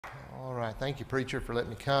All right. Thank you, preacher, for letting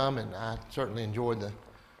me come. And I certainly enjoyed the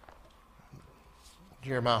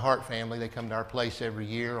Jeremiah Hart family. They come to our place every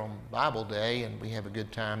year on Bible Day, and we have a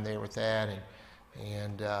good time there with that.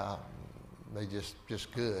 And they just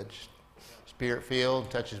good. Spirit-filled,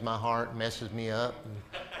 touches my heart, messes me up. And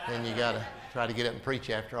then you got to try to get up and preach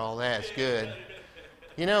after all that. It's good.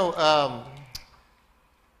 You know,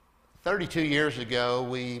 32 years ago,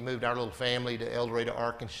 we moved our little family to El Dorado,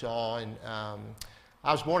 Arkansas, and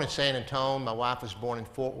I was born in San Antonio. My wife was born in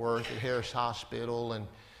Fort Worth at Harris Hospital, and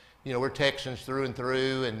you know, we're Texans through and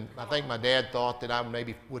through, and I think my dad thought that I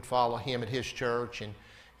maybe would follow him at his church, and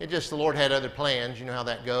it just, the Lord had other plans. You know how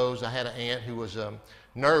that goes. I had an aunt who was a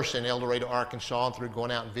nurse in El Dorado, Arkansas, and through going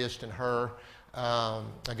out and visiting her, I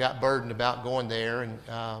got burdened about going there, and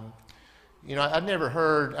you know, I'd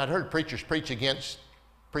heard preachers preach against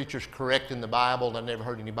preachers correcting the Bible, and I never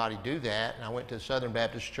heard anybody do that. And I went to a Southern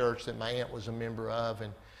Baptist church that my aunt was a member of,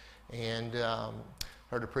 and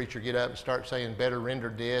heard a preacher get up and start saying, better render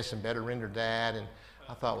this and better render that. And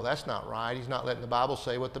I thought, well, that's not right. He's not letting the Bible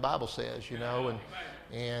say what the Bible says, you know.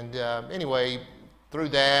 And anyway, through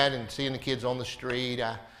that and seeing the kids on the street,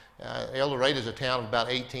 El Dorado is a town of about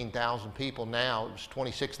 18,000 people now. It was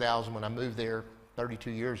 26,000 when I moved there 32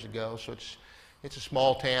 years ago. So it's a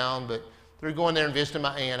small town, but through going there and visiting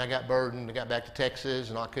my aunt, I got burdened. I got back to Texas,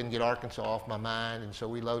 and I couldn't get Arkansas off my mind, and so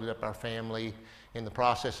we loaded up our family in the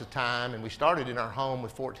process of time, and we started in our home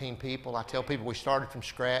with 14 people. I tell people we started from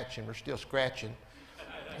scratch, and we're still scratching,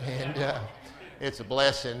 and it's a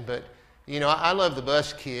blessing. But, you know, I love the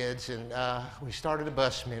bus kids, and we started a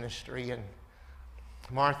bus ministry, and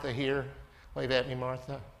Martha here, wave at me,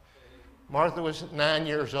 Martha. Martha was 9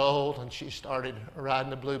 years old, and she started riding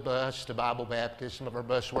the blue bus to Bible Baptist. Some of our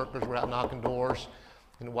bus workers were out knocking doors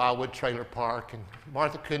in the Wildwood Trailer Park. And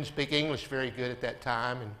Martha couldn't speak English very good at that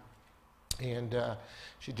time. And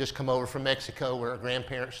she'd just come over from Mexico where her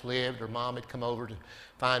grandparents lived. Her mom had come over to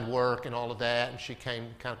find work and all of that. And she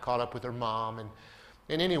came kind of caught up with her mom.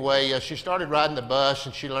 And anyway, she started riding the bus,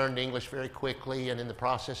 and she learned English very quickly. And in the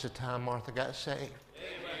process of time, Martha got saved.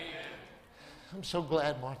 I'm so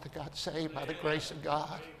glad Martha got saved by the grace of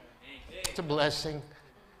God. It's a blessing.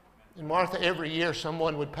 And Martha, every year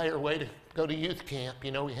someone would pay her way to go to youth camp.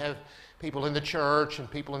 You know, we have people in the church and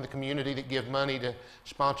people in the community that give money to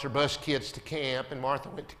sponsor bus kids to camp. And Martha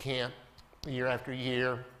went to camp year after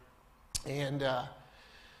year. And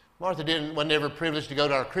Martha was never privileged to go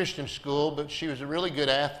to our Christian school, but she was a really good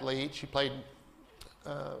athlete. She played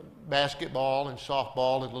basketball and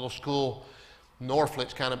softball at a little school.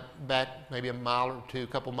 Norfleet's kind of back maybe a mile or two, a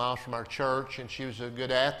couple miles from our church, and she was a good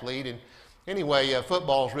athlete. And anyway,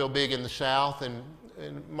 football's real big in the South, and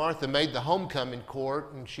Martha made the homecoming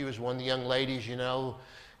court, and she was one of the young ladies, you know,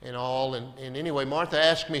 and all. And anyway, Martha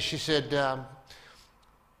asked me, she said,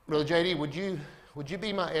 Brother J.D., would you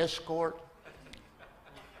be my escort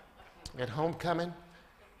at homecoming?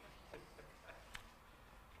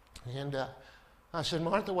 And I said,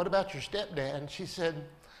 Martha, what about your stepdad? And she said,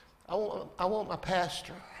 I want my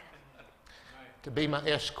pastor to be my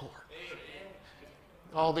escort.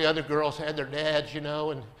 All the other girls had their dads, you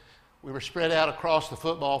know, and we were spread out across the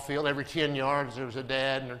football field. Every 10 yards there was a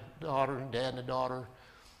dad and a daughter, and dad and a daughter.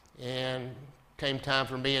 And came time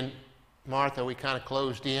for me and Martha, we kind of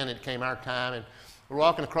closed in. It came our time, and we're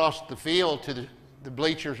walking across the field to the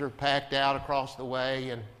bleachers are packed out across the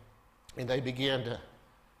way, and they began to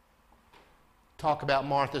talk about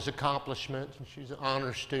Martha's accomplishments, and she's an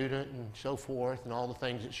honor student and so forth, and all the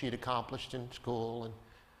things that she'd accomplished in school. And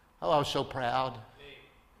I was so proud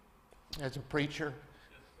as a preacher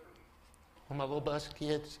for my little bus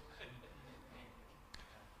kids.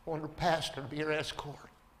 I wanted her pastor to be her escort.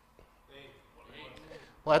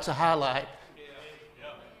 Well, that's a highlight.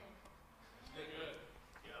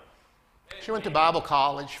 She went to Bible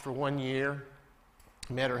college for 1 year,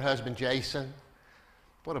 met her husband Jason.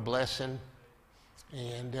 What a blessing.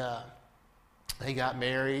 And they got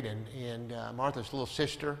married, and Martha's little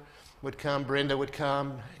sister would come, Brenda would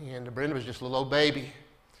come, and Brenda was just a little old baby,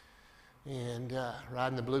 and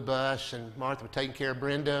riding the blue bus, and Martha was taking care of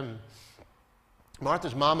Brenda. And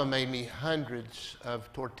Martha's mama made me hundreds of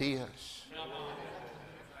tortillas.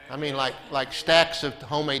 I mean, like stacks of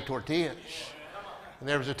homemade tortillas. And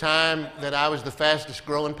there was a time that I was the fastest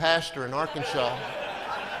growing pastor in Arkansas.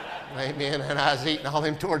 Amen. And I was eating all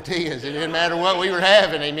them tortillas. It didn't matter what we were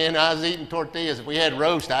having. Amen. I was eating tortillas. If we had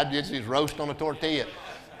roast, I'd just use roast on a tortilla.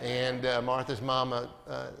 And Martha's mama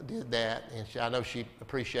did that. And I know she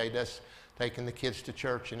appreciated us taking the kids to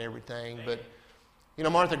church and everything. But, you know,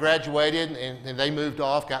 Martha graduated, and they moved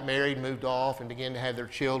off, got married, moved off, and began to have their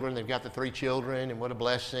children. They've got the 3 children, and what a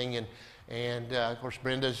blessing. And, of course,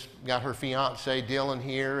 Brenda's got her fiance, Dylan,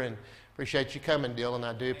 here. And appreciate you coming, Dylan.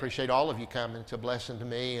 I do appreciate all of you coming. It's a blessing to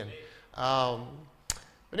me. And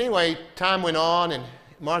but anyway, time went on, and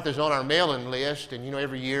Martha's on our mailing list. And, you know,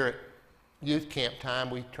 every year at youth camp time,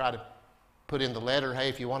 we try to put in the letter, hey,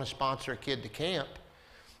 if you want to sponsor a kid to camp,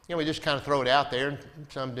 you know, we just kind of throw it out there, and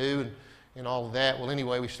some do, and all of that. Well,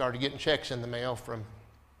 anyway, we started getting checks in the mail from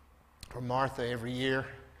Martha every year,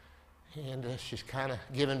 and it's just kind of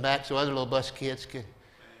giving back so other little bus kids could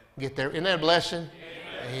get there. Isn't that a blessing?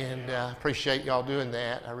 And appreciate y'all doing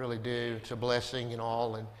that. I really do. It's a blessing and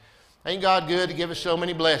all. And ain't God good to give us so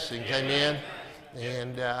many blessings? Amen.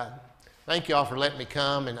 And thank y'all for letting me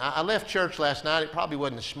come. And I left church last night. It probably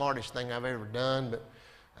wasn't the smartest thing I've ever done,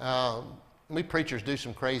 but we preachers do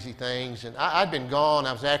some crazy things. And I'd been gone.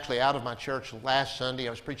 I was actually out of my church last Sunday. I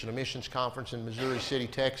was preaching a missions conference in Missouri City,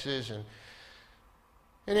 Texas. And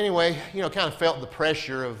anyway, you know, kind of felt the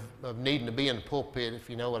pressure of needing to be in the pulpit, if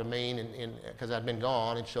you know what I mean, because I'd been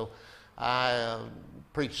gone. And so I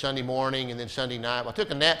preached Sunday morning and then Sunday night. Well, I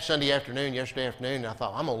took a nap Sunday afternoon, yesterday afternoon, and I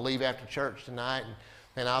thought, I'm going to leave after church tonight.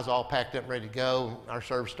 And I was all packed up and ready to go. Our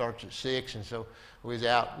service starts at 6, and so we was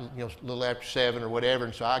out, you know, a little after 7 or whatever.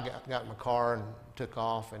 And so I got in my car and took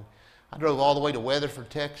off. And I drove all the way to Weatherford,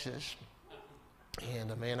 Texas.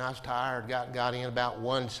 And, man, I was tired. Got in about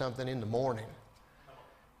 1 something in the morning.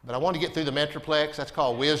 But I wanted to get through the Metroplex. That's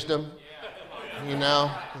called wisdom, you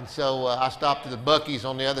know. And so I stopped at the Buc-ee's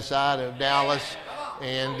on the other side of Dallas.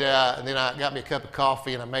 And then I got me a cup of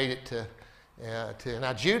coffee, and I made it and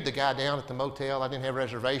I jewed the guy down at the motel. I didn't have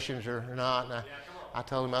reservations or not. And I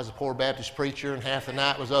told him I was a poor Baptist preacher, and half the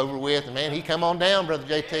night was over with. And, man, he come on down, Brother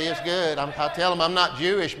JT. It's good. I tell him I'm not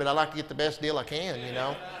Jewish, but I like to get the best deal I can, you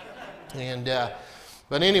know. And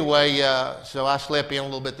but anyway, so I slept in a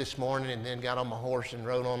little bit this morning and then got on my horse and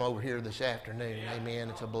rode on over here this afternoon. Amen.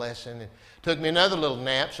 It's a blessing. It took me another little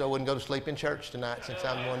nap so I wouldn't go to sleep in church tonight since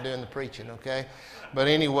I'm the one doing the preaching, okay? But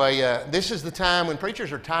anyway, this is the time when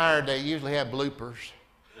preachers are tired, they usually have bloopers.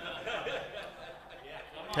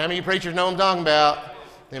 How many preachers know what I'm talking about?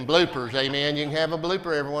 Them bloopers, amen. You can have a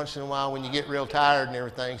blooper every once in a while when you get real tired and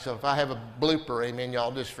everything. So if I have a blooper, amen,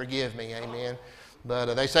 y'all just forgive me, amen.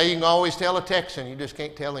 But they say you can always tell a Texan. You just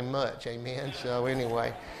can't tell him much. Amen. So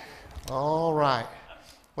anyway, all right.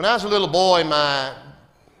 When I was a little boy, my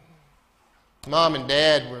mom and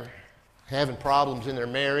dad were having problems in their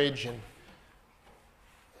marriage. And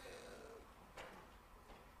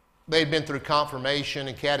they'd been through confirmation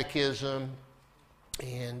and catechism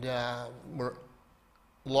and were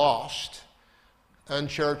lost,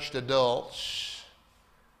 unchurched adults,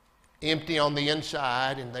 empty on the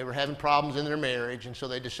inside, and they were having problems in their marriage. And so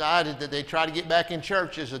they decided that they'd try to get back in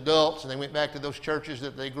church as adults, and they went back to those churches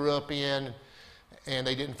that they grew up in, and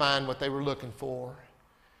they didn't find what they were looking for.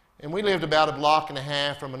 And we lived about a block and a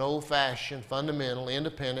half from an old-fashioned, fundamental,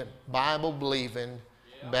 independent, Bible-believing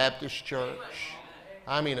Baptist church.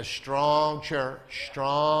 I mean a strong church,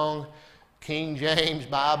 strong King James,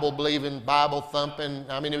 Bible-believing, Bible-thumping.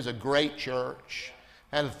 I mean, it was a great church.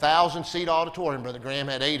 Had a 1,000-seat auditorium. Brother Graham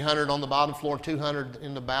had 800 on the bottom floor, 200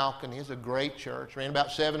 in the balcony. It's a great church. Ran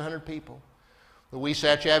about 700 people. The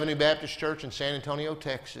Wasatch Avenue Baptist Church in San Antonio,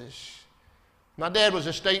 Texas. My dad was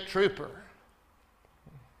a state trooper.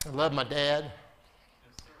 I love my dad.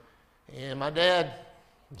 And my dad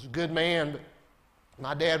was a good man, but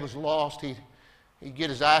my dad was lost. He'd get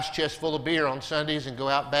his ice chest full of beer on Sundays and go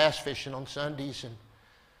out bass fishing on Sundays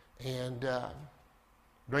and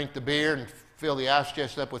drink the beer and fill the ice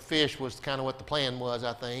chest up with fish was kind of what the plan was,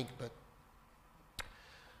 I think. But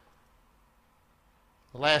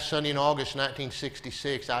the last Sunday in August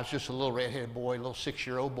 1966, I was just a little redheaded boy, a little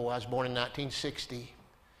 6-year-old boy. I was born in 1960.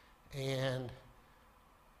 And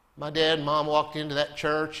my dad and mom walked into that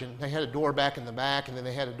church, and they had a door back in the back, and then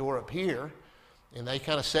they had a door up here. And they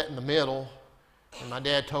kind of sat in the middle. And my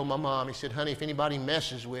dad told my mom, he said, honey, if anybody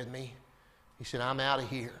messes with me, he said, I'm out of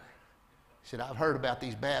here. He said, I've heard about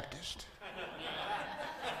these Baptists.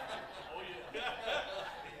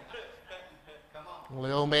 Well,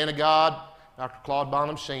 the old man of God, Dr. Claude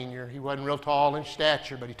Bonham Sr., he wasn't real tall in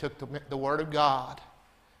stature, but he took the Word of God.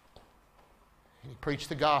 And he preached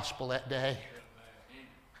the gospel that day.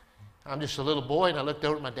 I'm just a little boy, and I looked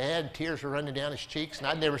over at my dad, and tears were running down his cheeks, and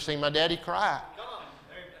I'd never seen my daddy cry.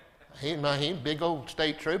 He was a big old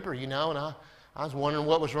state trooper, you know, and I was wondering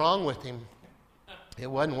what was wrong with him. It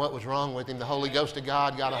wasn't what was wrong with him. The Holy Ghost of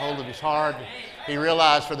God got a hold of his heart. He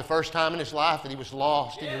realized for the first time in his life that he was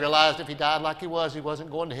lost. He realized if he died like he wasn't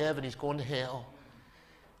going to heaven, he's going to hell.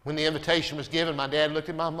 When the invitation was given, my dad looked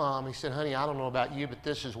at my mom. He said, honey, I don't know about you, but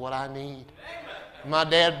this is what I need. My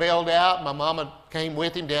dad bailed out. My mama came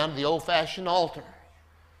with him down to the old-fashioned altar.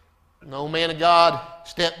 And the old man of God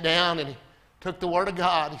stepped down and he took the Word of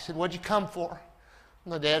God. He said, "What'd you come for?"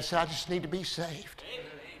 And my dad said, "I just need to be saved."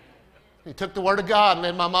 He took the Word of God and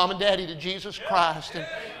led my mom and daddy to Jesus Christ. And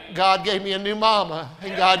God gave me a new mama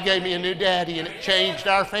and God gave me a new daddy, and it changed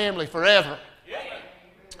our family forever.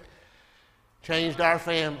 Changed our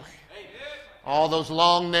family. All those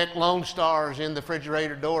long neck Lone Stars in the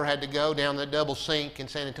refrigerator door had to go down the double sink in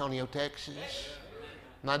San Antonio, Texas.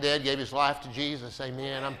 My dad gave his life to Jesus.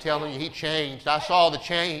 Amen. I'm telling you, he changed. I saw the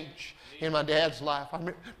change in my dad's life. I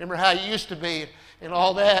remember how he used to be and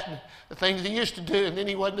all that, and the things he used to do, and then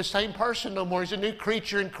he wasn't the same person no more. He's a new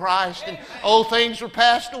creature in Christ, and old things were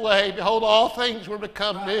passed away. Behold, all things were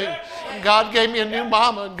become new. And God gave me a new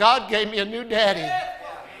mama, and God gave me a new daddy.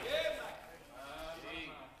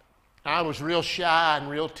 I was real shy and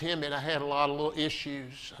real timid. I had a lot of little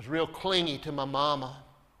issues. I was real clingy to my mama,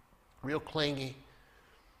 real clingy.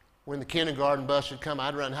 When the kindergarten bus would come,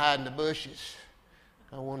 I'd run hide in the bushes.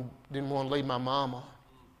 Didn't want to leave my mama.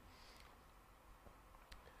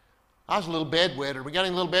 I was a little bedwetter. We got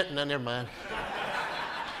any little bed? No, never mind.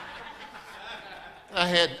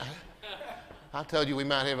 I told you we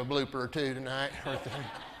might have a blooper or two tonight.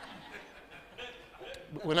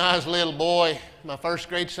 When I was a little boy, my first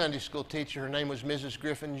grade Sunday school teacher, her name was Mrs.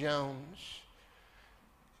 Griffin Jones.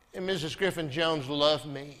 And Mrs. Griffin Jones loved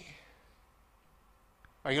me.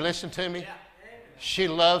 Are you listening to me? Yeah. She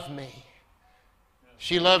loved me.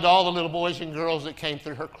 She loved all the little boys and girls that came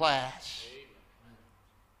through her class.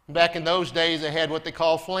 Back in those days, they had what they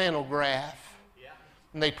call flannel graph.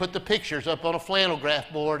 And they put the pictures up on a flannel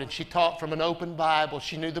graph board, and she taught from an open Bible.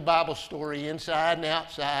 She knew the Bible story inside and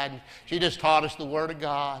outside. And she just taught us the Word of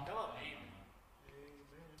God.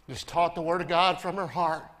 Just taught the Word of God from her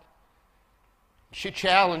heart. She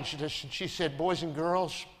challenged us, and she said, "Boys and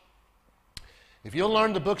girls, if you'll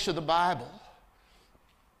learn the books of the Bible,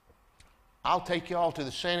 I'll take you all to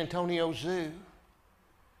the San Antonio Zoo.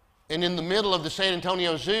 And in the middle of the San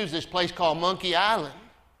Antonio Zoo is this place called Monkey Island."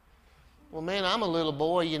 Well, man, I'm a little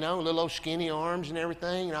boy, you know, little old skinny arms and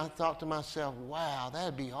everything. And I thought to myself, wow,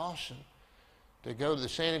 that'd be awesome to go to the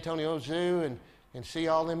San Antonio Zoo and see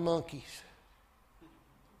all them monkeys.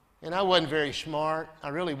 And I wasn't very smart. I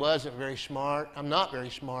really wasn't very smart. I'm not very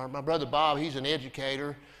smart. My brother Bob, he's an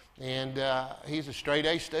educator, and he's a straight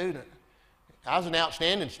A student. I was an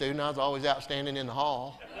outstanding student. I was always outstanding in the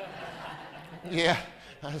hall. Yeah,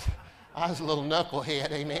 I was a little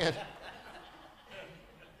knucklehead, amen.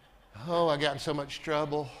 Oh, I got in so much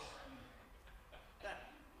trouble.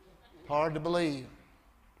 Hard to believe.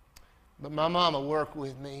 But my mama worked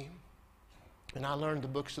with me, and I learned the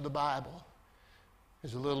books of the Bible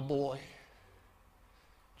as a little boy.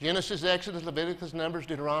 Genesis, Exodus, Leviticus, Numbers,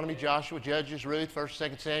 Deuteronomy, Joshua, Judges, Ruth, 1st,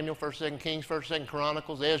 2nd Samuel, 1st, 2nd Kings, 1st, 2nd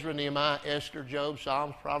Chronicles, Ezra, Nehemiah, Esther, Job,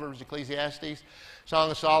 Psalms, Proverbs, Ecclesiastes, Song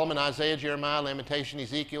of Solomon, Isaiah, Jeremiah, Lamentation,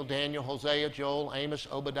 Ezekiel, Daniel, Hosea, Joel, Amos,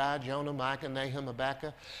 Obadiah, Jonah, Micah, Nahum,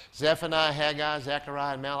 Habakkuk, Zephaniah, Haggai,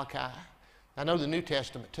 Zechariah, and Malachi. I know the New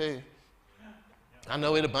Testament too. I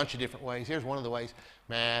know it a bunch of different ways. Here's one of the ways.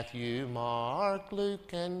 Matthew, Mark,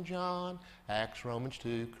 Luke, and John, Acts, Romans,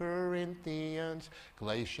 2 Corinthians,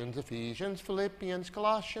 Galatians, Ephesians, Philippians,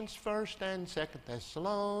 Colossians, 1st and 2nd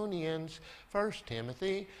Thessalonians, 1st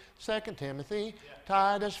Timothy, 2nd Timothy,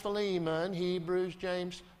 Titus, Philemon, Hebrews,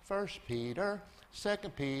 James, 1st Peter,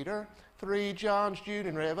 2nd Peter, 3 John, Jude,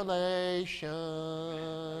 and Revelation.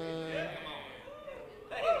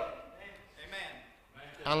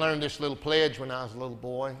 I learned this little pledge when I was a little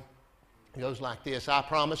boy. It goes like this: I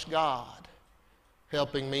promise God,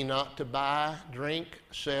 helping me not to buy, drink,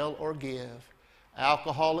 sell, or give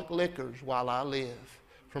alcoholic liquors while I live.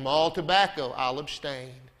 From all tobacco I'll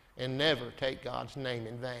abstain and never take God's name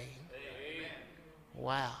in vain. Amen.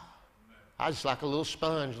 Wow. I was like a little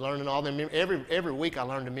sponge learning all them. Every week I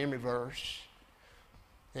learned a memory verse.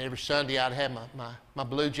 And every Sunday I'd have my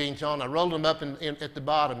blue jeans on. I rolled them up at the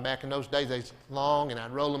bottom. Back in those days they was long, and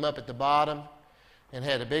I'd roll them up at the bottom and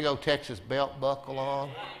had a big old Texas belt buckle on.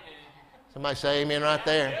 Somebody say amen right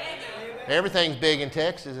there. Everything's big in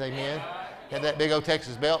Texas, amen. Had that big old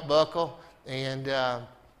Texas belt buckle. And I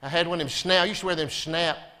had one of them snap. I used to wear them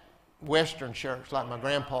snap Western shirts like my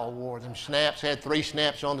grandpa wore. Them snaps, had 3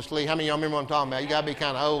 snaps on the sleeve. How many of y'all remember what I'm talking about? You got to be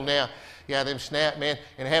kind of old now. Yeah, them snap, man.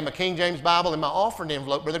 And I had my King James Bible and my offering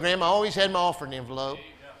envelope. Brother Graham, I always had my offering envelope.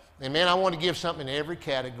 And man, I wanted to give something in every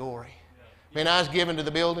category. Man, I was giving to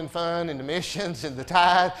the building fund and the missions and the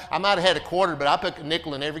tithe. I might have had a quarter, but I put a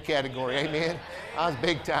nickel in every category. Amen. I was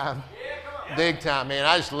big time. Big time, man.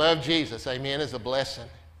 I just love Jesus. Amen. It's a blessing.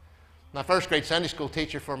 My first grade Sunday school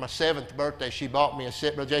teacher, for my 7th birthday, she bought me a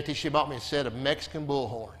set, Brother JT, she bought me a set of Mexican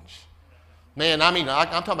bullhorns. Man, I mean, I'm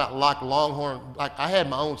talking about like longhorn, like I had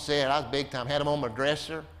my own set. I was big time, had them on my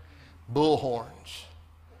dresser, bullhorns.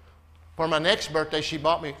 For my next birthday, she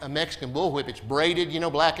bought me a Mexican bullwhip. It's braided, you know,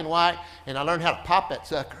 black and white, and I learned how to pop that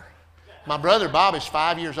sucker. My brother Bob is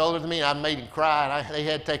 5 years older than me, and I made him cry, and they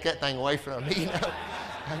had to take that thing away from me, you know.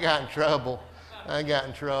 I got in trouble.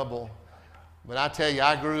 But I tell you,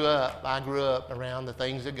 I grew up around the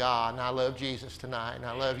things of God, and I love Jesus tonight, and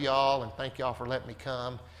I love y'all, and thank y'all for letting me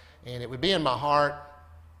come. And it would be in my heart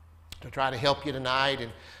to try to help you tonight.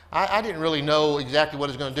 And I didn't really know exactly what I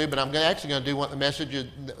was going to do, but I'm actually going to do the message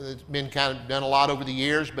that's been kind of done a lot over the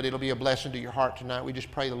years, but it'll be a blessing to your heart tonight. We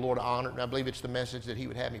just pray the Lord to honor it, and I believe it's the message that He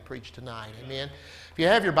would have me preach tonight. Amen. If you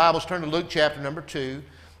have your Bibles, turn to Luke chapter number 2.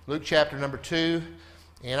 Luke chapter number 2.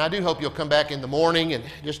 And I do hope you'll come back in the morning, and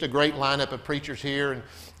just a great lineup of preachers here. And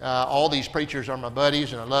all these preachers are my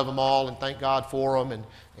buddies, and I love them all, and thank God for them.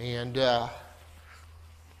 And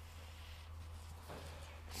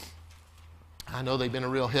I know they've been a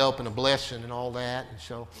real help and a blessing and all that. And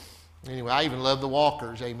so, anyway, I even love the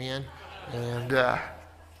Walkers, amen. And I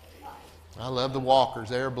love the Walkers.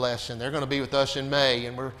 They're a blessing. They're going to be with us in May,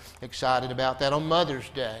 and we're excited about that on Mother's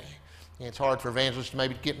Day. And it's hard for evangelists to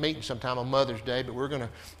maybe get meeting sometime on Mother's Day, but we're going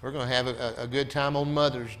to have a good time on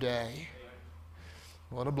Mother's Day.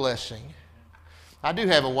 What a blessing. I do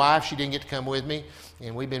have a wife. She didn't get to come with me,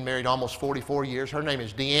 and we've been married almost 44 years. Her name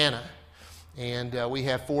is Deanna, and we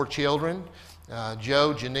have 4 children.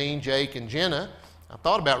 Joe, Janine, Jake, and Jenna. I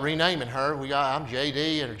thought about renaming her. I'm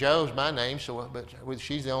JD, and Joe's my name, but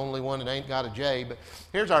she's the only one that ain't got a J. But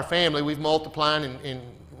here's our family. We've multiplied in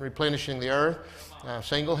replenishing the earth,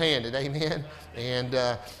 single-handed, amen. And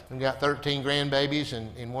we've got 13 grandbabies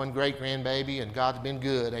and 1 great-grandbaby, and God's been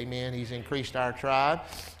good, amen. He's increased our tribe.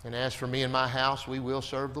 And as for me and my house, we will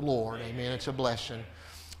serve the Lord, amen. It's a blessing.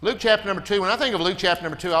 Luke chapter number 2. When I think of Luke chapter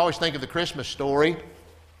number 2, I always think of the Christmas story.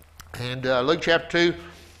 And Luke chapter 2,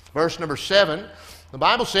 verse number 7, the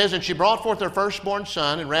Bible says, "And she brought forth her firstborn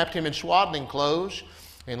son, and wrapped him in swaddling clothes,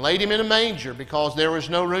 and laid him in a manger, because there was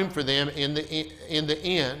no room for them in the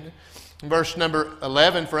inn." Verse number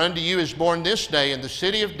 11, "For unto you is born this day in the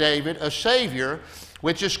city of David a Savior,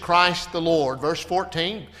 which is Christ the Lord." Verse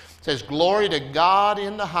 14 says, "Glory to God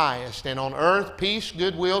in the highest, and on earth peace,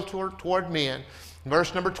 goodwill toward men."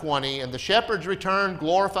 Verse number 20, "And the shepherds returned,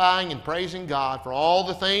 glorifying and praising God for all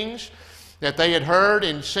the things that they had heard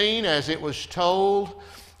and seen, as it was told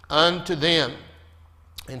unto them."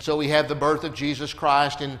 And so we have the birth of Jesus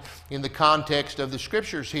Christ in the context of the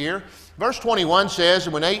Scriptures here. Verse 21 says,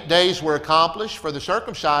 "And when 8 days were accomplished for the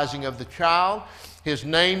circumcising of the child, his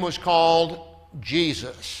name was called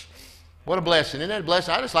Jesus." What a blessing. Isn't that a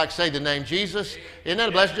blessing? I just like to say the name Jesus. Isn't that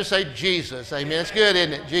a blessing? Just say Jesus. Amen. It's good,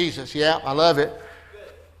 isn't it? Jesus. Yeah, I love it.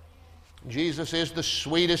 Jesus is the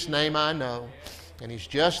sweetest name I know. And He's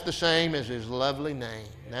just the same as His lovely name.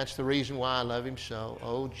 And that's the reason why I love Him so.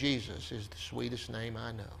 Oh, Jesus is the sweetest name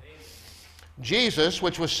I know. Jesus,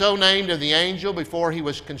 which was so named of the angel before He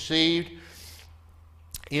was conceived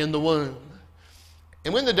in the womb.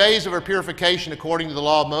 And when the days of her purification according to the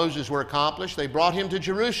law of Moses were accomplished, they brought Him to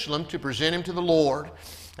Jerusalem to present Him to the Lord.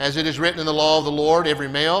 As it is written in the law of the Lord, every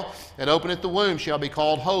male that openeth the womb shall be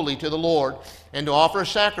called holy to the Lord, and to offer a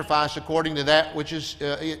sacrifice according to that which is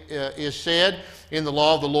said in the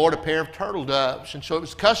law of the Lord, a pair of turtle doves. And so it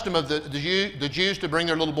was the custom of the Jews to bring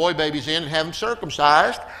their little boy babies in and have them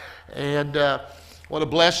circumcised. And what a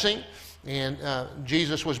blessing. And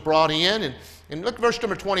Jesus was brought in. And look at verse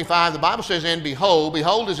number 25. The Bible says, "And behold,"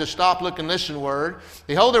 behold is a stop, look, and listen word.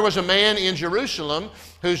 "Behold, there was a man in Jerusalem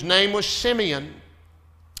whose name was Simeon.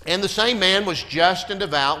 And the same man was just and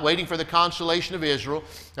devout, waiting for the consolation of Israel."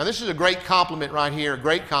 Now this is a great compliment right here, a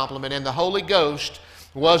great compliment. "And the Holy Ghost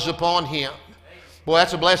was upon him." Boy,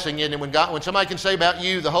 that's a blessing, isn't it? When somebody can say about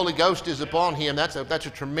you, the Holy Ghost is upon him, that's a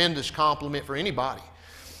tremendous compliment for anybody.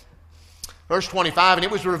 Verse 25, "And it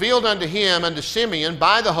was revealed unto him, unto Simeon,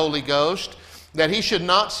 by the Holy Ghost, that he should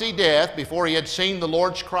not see death before he had seen the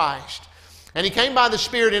Lord's Christ. And he came by the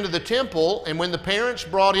Spirit into the temple, and when the parents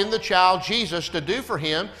brought in the child Jesus to do for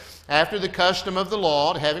him, after the custom of the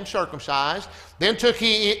law, to have him circumcised, then took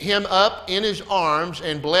he him up in his arms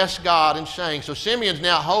and blessed God and saying." So Simeon's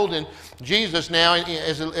now holding Jesus now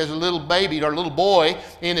as a little baby or a little boy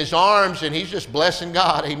in his arms, and he's just blessing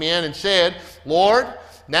God, amen, and said, "Lord,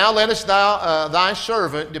 now lettest thou thy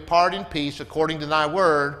servant depart in peace according to thy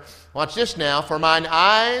word." Watch this now. "For mine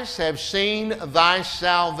eyes have seen thy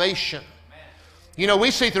salvation." You know,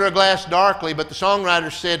 we see through a glass darkly, but the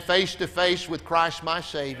songwriter said, face to face with Christ my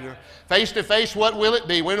Savior. Face to face, what will it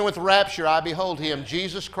be? When with rapture I behold Him,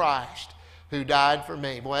 Jesus Christ, who died for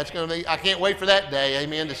me. Boy, that's going to be, I can't wait for that day,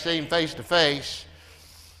 amen, to see Him face to face.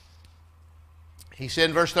 He said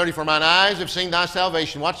in verse 30, for mine eyes have seen thy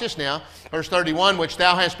salvation. Watch this now. Verse 31, which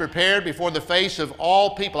thou hast prepared before the face of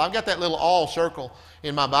all people. I've got that little all circle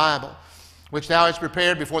in my Bible. Which thou hast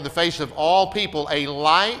prepared before the face of all people, a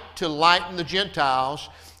light to lighten the Gentiles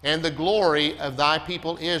and the glory of thy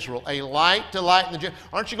people Israel. A light to lighten the Gentiles.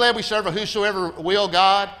 Aren't you glad we serve a whosoever will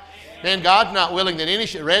God? Man, God's not willing that any,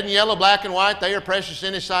 red and yellow, black and white, they are precious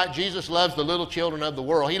in His sight. Jesus loves the little children of the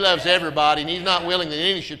world. He loves everybody, and He's not willing that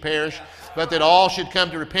any should perish, but that all should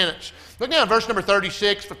come to repentance. Look now at verse number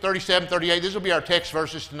 36, 37, 38. This will be our text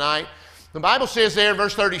verses tonight. The Bible says there in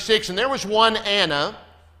verse 36, and there was one Anna,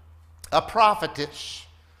 a prophetess,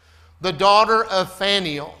 the daughter of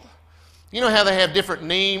Phanuel. You know how they have different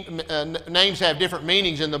names have different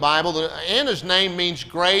meanings in the Bible. Anna's name means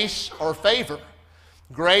grace or favor.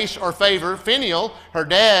 Grace or favor. Phanuel, her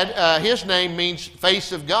dad, his name means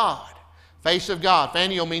face of God. Face of God.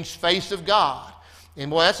 Phanuel means face of God. And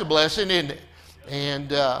boy, that's a blessing, isn't it?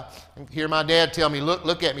 And hear my dad tell me,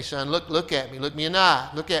 look at me, son. Look at me. Look me in the eye.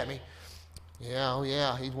 Look at me. Yeah, oh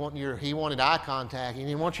yeah, he wanted eye contact. He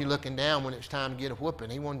didn't want you looking down when it's time to get a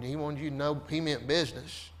whooping. He wanted you to know he meant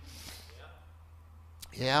business.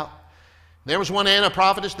 Yeah. There was one Anna,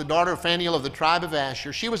 prophetess, the daughter of Phanuel of the tribe of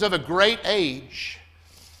Asher. She was of a great age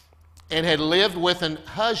and had lived with an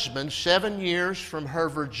husband 7 years from her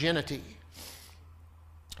virginity.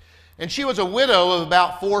 And she was a widow of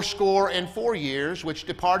about 84 years, which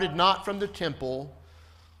departed not from the temple,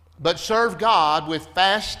 but served God with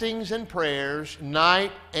fastings and prayers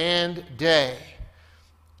night and day.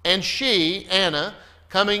 And she, Anna,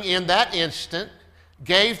 coming in that instant,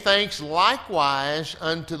 gave thanks likewise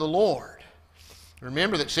unto the Lord.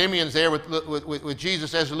 Remember that Simeon's there with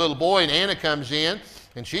Jesus as a little boy, and Anna comes in,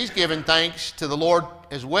 and she's giving thanks to the Lord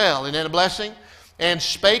as well. Isn't that a blessing? And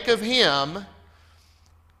spake of Him.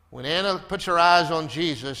 When Anna puts her eyes on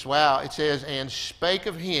Jesus, wow, it says, and spake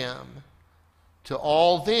of Him to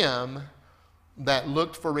all them that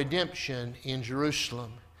looked for redemption in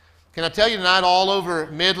Jerusalem. Can I tell you tonight, all over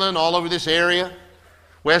Midland, all over this area,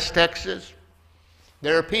 West Texas,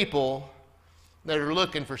 there are people that are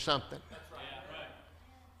looking for something.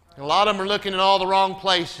 And a lot of them are looking in all the wrong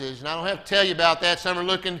places. And I don't have to tell you about that. Some are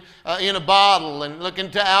looking in a bottle and looking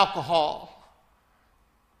to alcohol.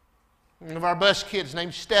 One of our bus kids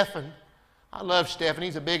named Stephen. I love Stephen.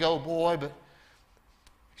 He's a big old boy, but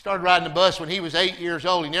he started riding the bus when he was 8 years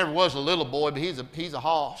old. He never was a little boy, but he's a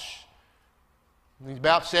hoss. He's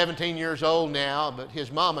about 17 years old now, but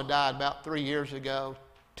his mama died about 2 years ago.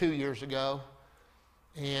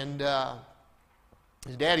 And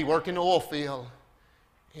his daddy worked in the oil field.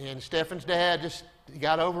 And Stephen's dad just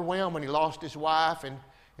got overwhelmed when he lost his wife, and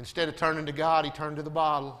instead of turning to God, he turned to the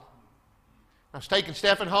bottle. I was taking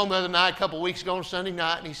Stephen home the other night, a couple of weeks ago on Sunday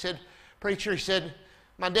night, and he said, preacher, he said,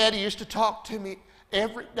 my daddy used to talk to me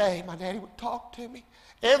every day. My daddy would talk to me.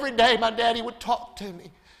 Every day my daddy would talk to me.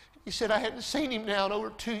 He said, I hadn't seen him now in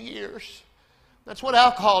over 2 years. That's what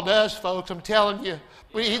alcohol does, folks, I'm telling you.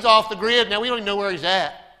 He's off the grid now. We don't even know where he's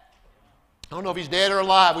at. I don't know if he's dead or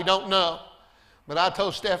alive. We don't know. But I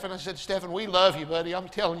told Stephen, I said, Stephen, we love you, buddy. I'm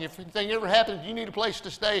telling you, if anything ever happens, you need a place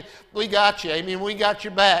to stay, we got you. Amen. We got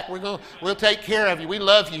your back. We'll take care of you. We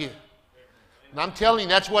love you. And I'm telling you,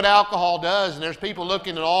 that's what alcohol does. And there's people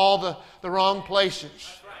looking at all the wrong places.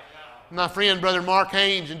 My friend, Brother Mark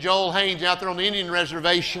Haynes and Joel Haynes out there on the Indian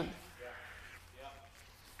Reservation.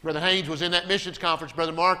 Brother Haynes was in that missions conference.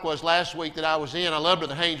 Brother Mark was last week that I was in. I love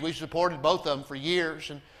Brother Haynes. We've supported both of them for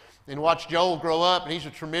years. And watched Joel grow up, and he's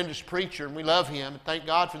a tremendous preacher, and we love him. And thank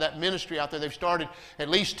God for that ministry out there. They've started at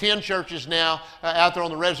least 10 churches now out there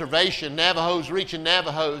on the reservation, Navajos reaching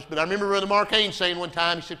Navajos. But I remember Brother Mark Haynes saying one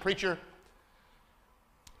time, he said, preacher,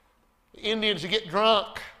 Indians get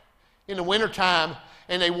drunk in the wintertime,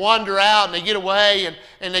 and they wander out, and they get away,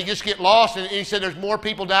 and they just get lost. And he said there's more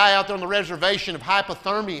people die out there on the reservation of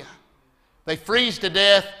hypothermia. They freeze to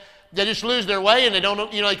death. They just lose their way, and they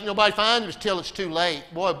don't, like nobody finds them until it's too late.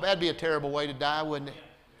 Boy, that'd be a terrible way to die, wouldn't it?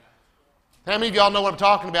 How many of y'all know what I'm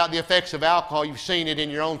talking about, the effects of alcohol? You've seen it in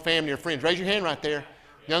your own family or friends. Raise your hand right there.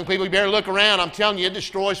 Young people, you better look around. I'm telling you, it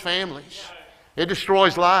destroys families. It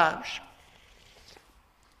destroys lives.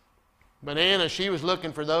 But Anna, she was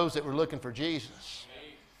looking for those that were looking for Jesus.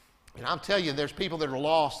 And I'll tell you, there's people that are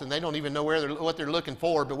lost, and they don't even know what they're looking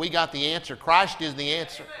for, but we got the answer. Christ is the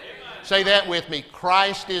answer. Say that with me.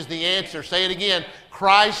 Christ is the answer. Say it again.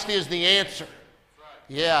 Christ is the answer.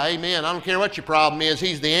 Yeah, amen. I don't care what your problem is,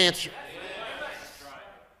 He's the answer.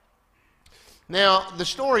 Now, the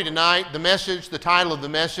story tonight, the message, the title of the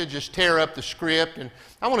message is Tear Up the Script. And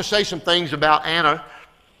I want to say some things about Anna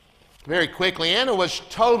very quickly. Anna was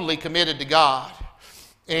totally committed to God.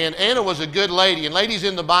 And Anna was a good lady. And ladies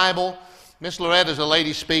in the Bible, Miss Loretta's a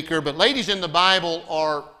lady speaker, but ladies in the Bible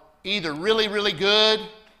are either really, really good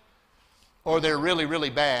or they're really, really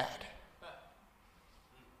bad.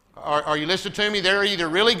 Are you listening to me? They're either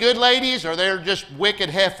really good ladies or they're just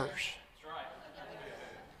wicked heifers.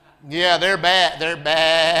 Yeah, they're bad. They're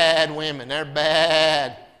bad women. They're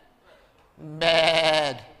bad.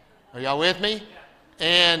 Bad. Are y'all with me?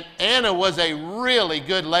 And Anna was a really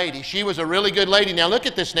good lady. She was a really good lady. Now look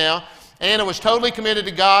at this now. Anna was totally committed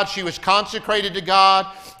to God. She was consecrated to God.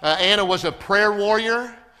 Anna was a prayer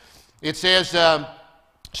warrior. It says,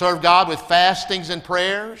 serve God with fastings and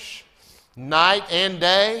prayers, night and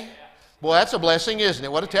day. Boy, that's a blessing, isn't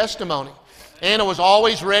it? What a testimony. Anna was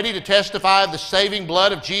always ready to testify of the saving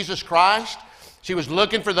blood of Jesus Christ. She was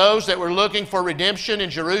looking for those that were looking for redemption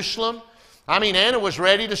in Jerusalem. I mean, Anna was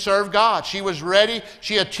ready to serve God. She was ready.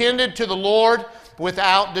 She attended to the Lord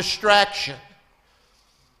without distraction.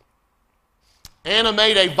 Anna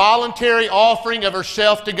made a voluntary offering of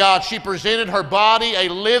herself to God. She presented her body a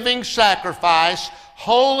living sacrifice,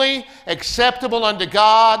 holy, acceptable unto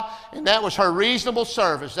God, and that was her reasonable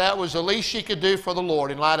service. That was the least she could do for the Lord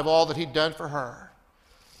in light of all that He'd done for her.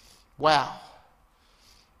 Wow.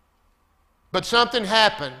 But something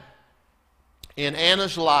happened in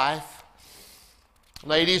Anna's life.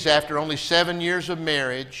 Ladies, after only 7 years of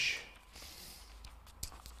marriage,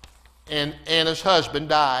 and Anna's husband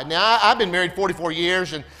died. Now, I've been married 44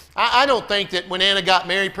 years, and I don't think that when Anna got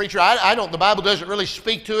married, preacher, the Bible doesn't really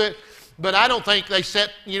speak to it, but I don't think they sat,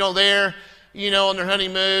 there, on their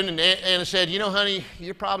honeymoon, and Anna said, honey,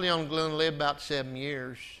 you're probably only going to live about 7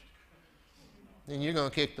 years, and you're going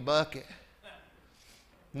to kick the bucket.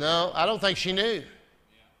 No, I don't think she knew.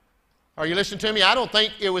 Are you listening to me? I don't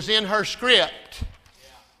think it was in her script.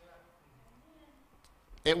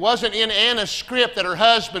 It wasn't in Anna's script that her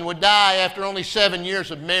husband would die after only 7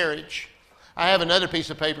 years of marriage. I have another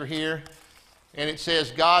piece of paper here, and it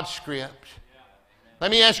says God's script.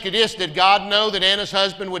 Let me ask you this. Did God know that Anna's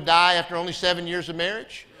husband would die after only 7 years of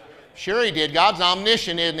marriage? Sure He did. God's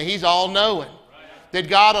omniscient, isn't He? He's all-knowing. Did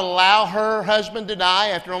God allow her husband to die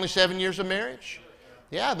after only 7 years of marriage?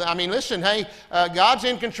 Yeah, I mean, listen, hey, God's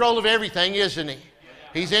in control of everything, isn't He?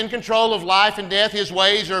 He's in control of life and death. His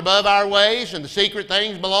ways are above our ways, and the secret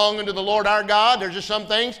things belong unto the Lord our God. There's just some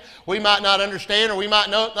things we might not understand, or we might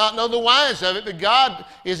not know the whys of it, but God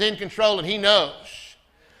is in control, and He knows.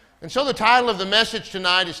 And so the title of the message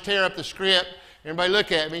tonight is Tear Up the Script. Everybody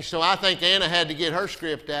look at me. So I think Anna had to get her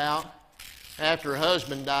script out after her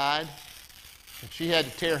husband died, and she had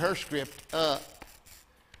to tear her script up.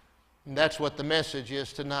 And that's what the message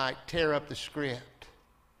is tonight, tear up the script.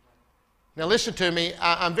 Now listen to me,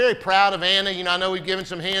 I'm very proud of Anna. I know we've given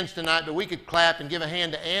some hands tonight, but we could clap and give a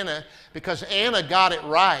hand to Anna because Anna got it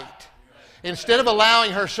right. Instead of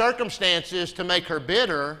allowing her circumstances to make her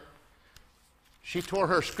bitter, she tore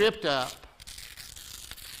her script up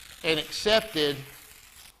and accepted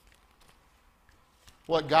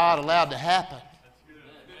what God allowed to happen.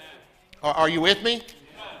 Are you with me?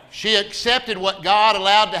 She accepted what God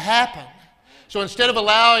allowed to happen. So instead of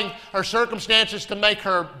allowing her circumstances to make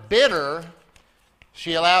her bitter,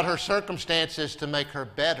 she allowed her circumstances to make her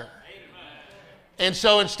better. And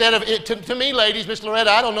so instead of it, to me, ladies, Miss Loretta,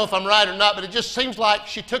 I don't know if I'm right or not, but it just seems like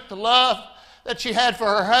she took the love that she had for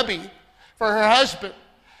her hubby, for her husband,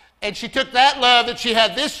 and she took that love that she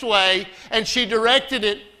had this way, and she directed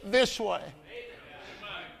it this way.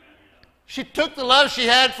 She took the love she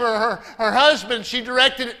had for her husband, she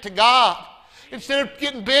directed it to God. Instead of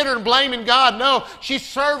getting bitter and blaming God, no, she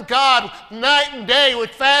served God night and day with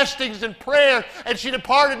fastings and prayer, and she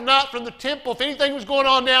departed not from the temple. If anything was going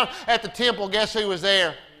on down at the temple, guess who was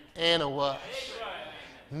there? Anna was.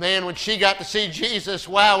 Man, when she got to see Jesus,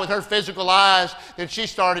 wow, with her physical eyes, then she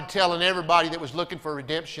started telling everybody that was looking for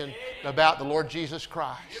redemption about the Lord Jesus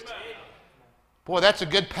Christ. Boy, that's a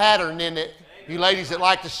good pattern, isn't it? You ladies that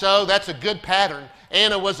like to sew, that's a good pattern.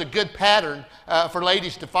 Anna was a good pattern for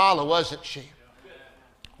ladies to follow, wasn't she?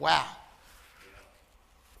 Wow.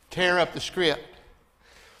 Tear up the script.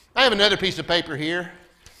 I have another piece of paper here.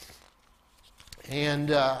 And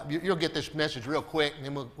you'll get this message real quick, and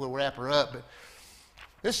then we'll wrap her up. But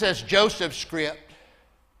this says Joseph's script.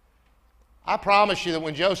 I promise you that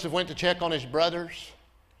when Joseph went to check on his brothers,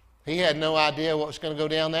 he had no idea what was going to go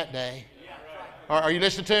down that day. Are you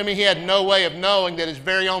listening to me? He had no way of knowing that his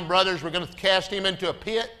very own brothers were going to cast him into a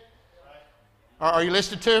pit. Are you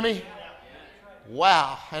listening to me?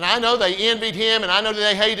 Wow. And I know they envied him, and I know that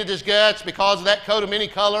they hated his guts because of that coat of many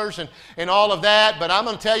colors and all of that. But I'm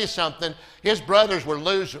going to tell you something. His brothers were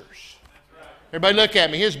losers. Everybody look at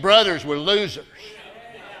me. His brothers were losers.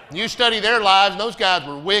 You study their lives, and those guys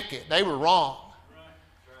were wicked. They were wrong.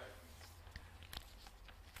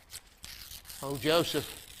 Oh,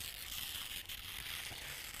 Joseph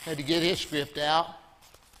had to get his script out.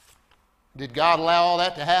 Did God allow all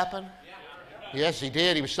that to happen? Yes, he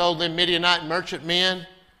did. He was sold to them Midianite merchant men.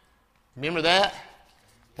 Remember that?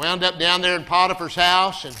 Wound up down there in Potiphar's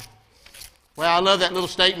house. And, well, I love that little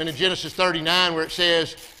statement in Genesis 39 where it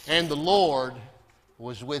says, and the Lord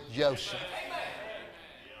was with Joseph.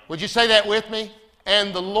 Would you say that with me?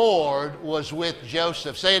 And the Lord was with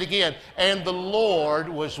Joseph. Say it again. And the Lord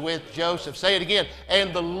was with Joseph. Say it again.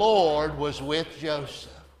 And the Lord was with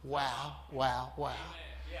Joseph. Wow, wow, wow.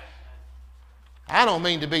 I don't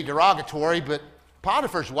mean to be derogatory, but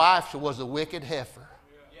Potiphar's wife was a wicked heifer.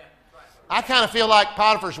 I kind of feel like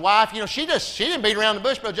Potiphar's wife, she didn't beat around the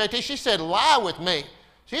bush, Brother JT. She said, lie with me.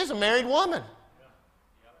 She is a married woman.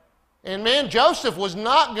 And man, Joseph was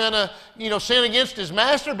not going to, sin against his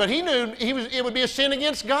master, but he knew it would be a sin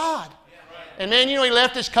against God. And man, he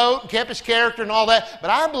left his coat and kept his character and all that.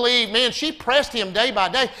 But I believe, man, she pressed him day by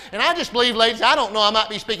day. And I just believe, ladies, I don't know, I might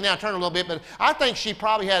be speaking out of turn a little bit, but I think she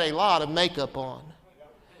probably had a lot of makeup on.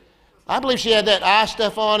 I believe she had that eye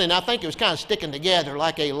stuff on, and I think it was kind of sticking together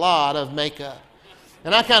like a lot of makeup.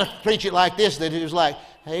 And I kind of preach it like this, that it was like,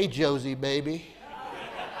 hey, Josie, baby.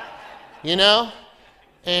 And,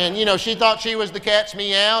 she thought she was the cat's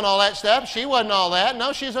meow and all that stuff. She wasn't all that.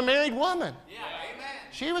 No, she was a married woman.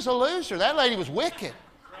 She was a loser. That lady was wicked.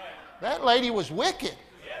 That lady was wicked.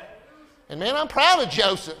 And, man, I'm proud of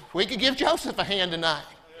Joseph. We could give Joseph a hand tonight.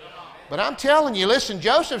 But I'm telling you, listen,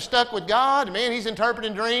 Joseph stuck with God. Man, he's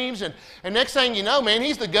interpreting dreams. And next thing you know, man,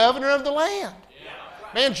 he's the governor of the land.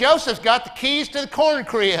 Man, Joseph's got the keys to the corn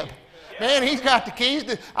crib. Man, he's got the keys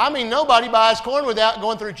to... nobody buys corn without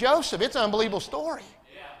going through Joseph. It's an unbelievable story.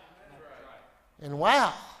 And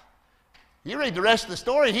wow, you read the rest of the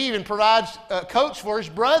story, he even provides coats for his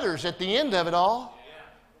brothers at the end of it all.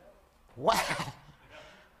 Wow.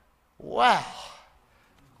 Wow.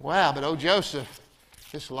 Wow, but Joseph,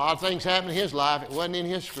 just a lot of things happened in his life. It wasn't in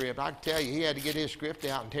his script. I can tell you, he had to get his script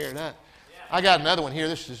out and tear it up. I got another one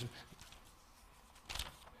here.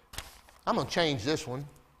 I'm going to change this one.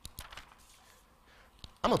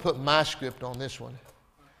 I'm going to put my script on this one.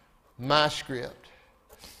 My script.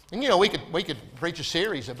 And we could preach a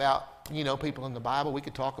series about, people in the Bible. We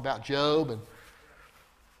could talk about Job. And,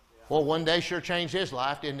 well, one day sure changed his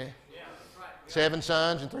life, didn't it? 7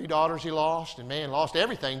 sons and 3 daughters he lost. And, man, lost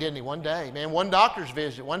everything, didn't he, one day? Man, one doctor's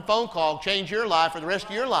visit, one phone call changed your life for the rest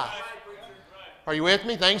of your life. Are you with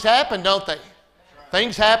me? Things happen, don't they?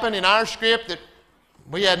 Things happen in our script that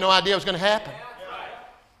we had no idea was going to happen.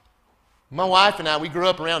 My wife and I, we grew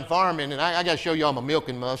up around farming, and I got to show you all my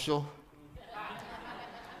milking muscle.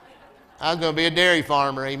 I was going to be a dairy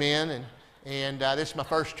farmer, amen. And this is my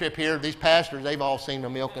first trip here. These pastors, they've all seen my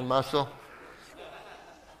milking muscle.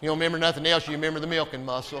 You don't remember nothing else, you remember the milking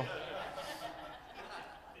muscle.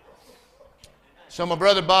 So my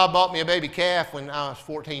brother Bob bought me a baby calf when I was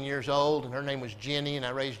 14 years old, and her name was Jenny, and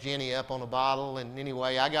I raised Jenny up on a bottle. And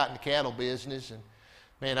anyway, I got in the cattle business, and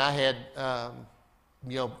man, I had,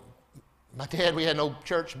 my dad, we had an old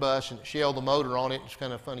church bus, and it shelled the motor on it. It's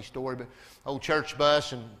kind of a funny story, but old church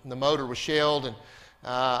bus, and the motor was shelled, and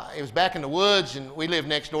it was back in the woods, and we lived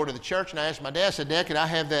next door to the church. And I asked my dad, I said, Dad, could I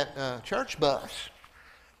have that church bus?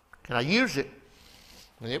 Can I use it?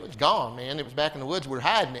 And it was gone, man. It was back in the woods. We were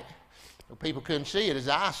hiding it. People couldn't see it as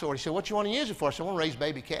an eyesore. He said, what you want to use it for? I said, I want to raise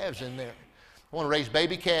baby calves in there. I want to raise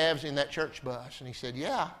baby calves in that church bus. And he said,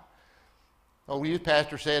 yeah. Old youth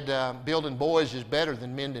pastor said, building boys is better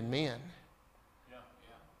than mending men.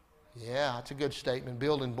 Yeah, that's a good statement.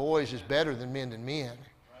 Building boys is better than mending men.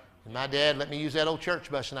 And my dad let me use that old church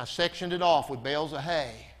bus, and I sectioned it off with bales of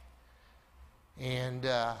hay. And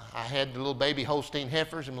I had the little baby Holstein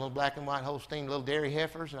heifers and little black and white Holstein little dairy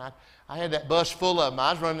heifers, and I had that bus full of them.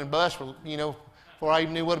 I was running the bus for, before I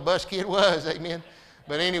even knew what a bus kid was, amen.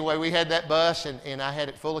 But anyway, we had that bus, and I had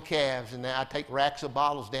it full of calves, and I'd take racks of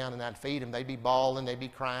bottles down, and I'd feed them. They'd be bawling, they'd be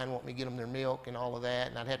crying, wanting me to get them their milk and all of that,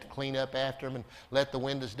 and I'd have to clean up after them and let the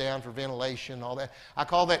windows down for ventilation and all that. I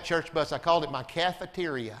called that church bus, I called it my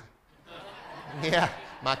cafeteria. Yeah,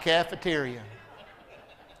 my cafeteria.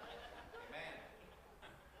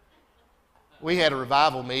 We had a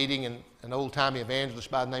revival meeting, and an old-timey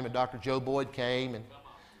evangelist by the name of Dr. Joe Boyd came. And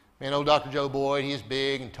man, old Dr. Joe Boyd, he is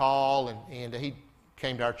big and tall, and he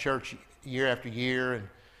came to our church year after year. And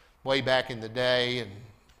way back in the day, and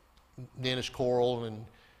Dennis Coral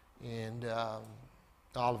and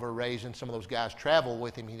Oliver Raisin, some of those guys travel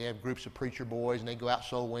with him. He'd have groups of preacher boys, and they'd go out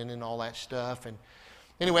soul winning and all that stuff. And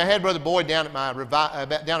anyway, I had Brother Boyd down at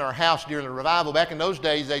down at our house during the revival. Back in those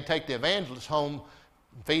days, they'd take the evangelists home,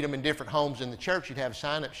 feed them in different homes in the church. You'd have a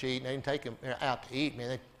sign-up sheet, and they didn't take them out to eat.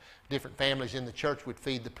 Man, different families in the church would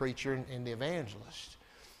feed the preacher and the evangelist.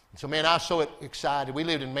 And so, man, I was so excited. We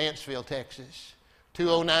lived in Mansfield, Texas.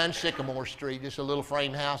 209 Sycamore Street, just a little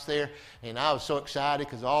frame house there. And I was so excited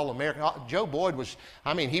because All-American. Joe Boyd was,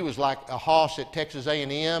 he was like a hoss at Texas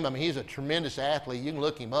A&M. He's a tremendous athlete. You can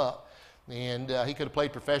look him up. And he could have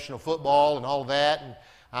played professional football and all of that.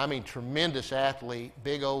 And tremendous athlete,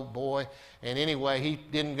 big old boy. And anyway, he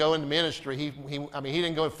didn't go into ministry. He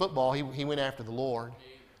didn't go to football. He went after the Lord.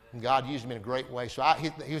 And God used him in a great way. So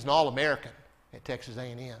he was an All-American at Texas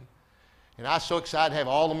A&M. And I was so excited to have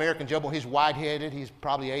All-American Joe Boyd. He's white-headed. He's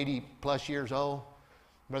probably 80-plus years old.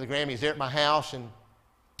 Brother Graham, he's there at my house, and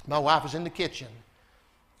my wife was in the kitchen.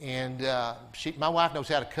 And my wife knows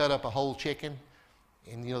how to cut up a whole chicken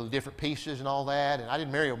and, the different pieces and all that. And I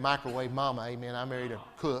didn't marry a microwave mama, amen. I married a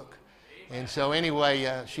cook. And so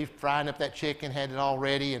anyway, she frying up that chicken, had it all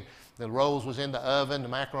ready, and the rolls was in the oven, the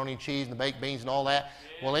macaroni and cheese and the baked beans and all that.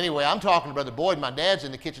 Well, anyway, I'm talking to Brother Boyd. My dad's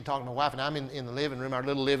in the kitchen talking to my wife, and I'm in the living room, our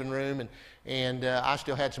little living room. And I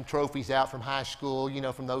still had some trophies out from high school,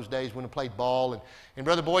 from those days when I played ball. And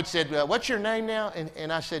Brother Boyd said, what's your name now?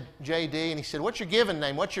 And I said, J.D. And he said, what's your given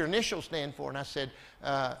name? What's your initials stand for? And I said,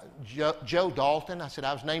 Joe Dalton. I said,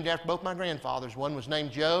 I was named after both my grandfathers. One was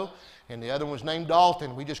named Joe, and the other one was named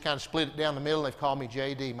Dalton. We just kind of split it down the middle. They've called me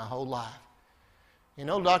J.D. my whole life.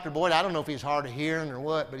 Dr. Boyd, I don't know if he's hard of hearing or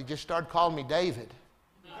what, but he just started calling me David.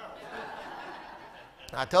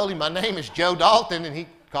 I told him my name is Joe Dalton, and he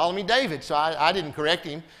called me David, so I didn't correct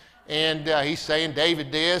him. And he's saying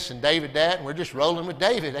David this and David that, and we're just rolling with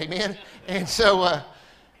David, amen? And so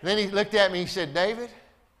then he looked at me and he said, David,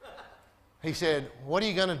 he said, what are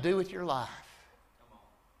you going to do with your life?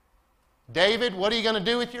 David, what are you going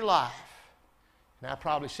to do with your life? And I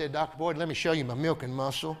probably said, Dr. Boyd, let me show you my milking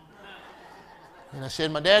muscle. And I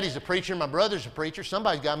said, my daddy's a preacher, my brother's a preacher,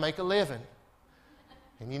 somebody's got to make a living.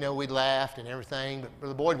 And we laughed and everything, but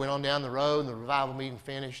Brother Boyd went on down the road, and the revival meeting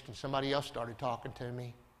finished, and somebody else started talking to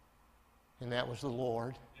me, and that was the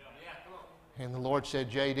Lord. And the Lord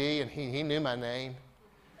said, J.D., and he knew my name.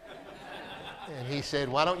 And he said,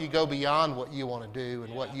 why don't you go beyond what you want to do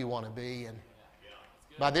and what you want to be? And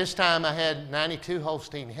by this time, I had 92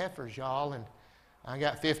 Holstein heifers, y'all, and I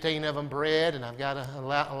got 15 of them bred, and I've got a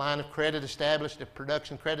line of credit established, the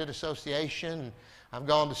Production Credit Association. And I've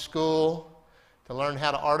gone to school to learn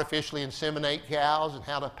how to artificially inseminate cows and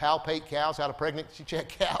how to palpate cows, how to pregnancy check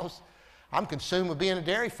cows. I'm consumed with being a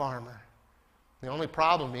dairy farmer. The only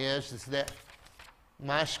problem is that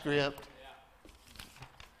my script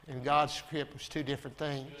and God's script was two different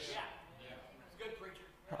things.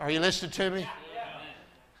 Are you listening to me?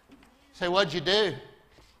 Say, what'd you do?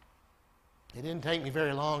 It didn't take me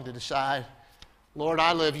very long to decide, Lord,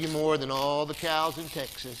 I love you more than all the cows in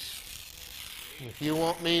Texas. If you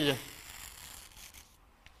want me to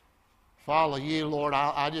follow you, Lord,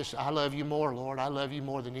 I love you more, Lord. I love you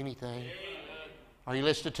more than anything. Are you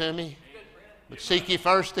listening to me? But seek ye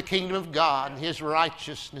first the kingdom of God and his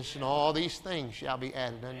righteousness, and all these things shall be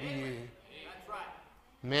added unto you.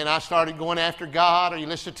 Man, I started going after God. Are you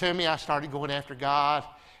listening to me? I started going after God.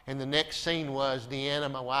 And the next scene was Deanna,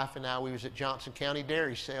 my wife, and I, we was at Johnson County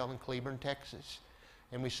Dairy Sale in Cleburne, Texas.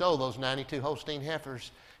 And we sold those 92 Holstein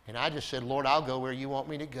heifers. And I just said, Lord, I'll go where you want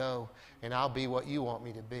me to go, and I'll be what you want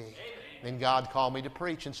me to be. Then God called me to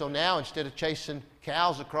preach. And so now, instead of chasing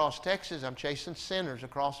cows across Texas, I'm chasing sinners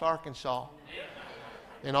across Arkansas.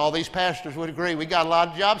 And all these pastors would agree. We got a lot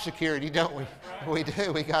of job security, don't we? We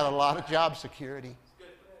do. We got a lot of job security.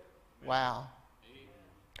 Wow.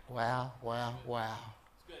 Wow, wow, wow.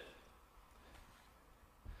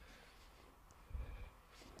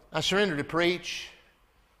 I surrendered to preach.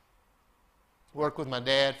 Worked with my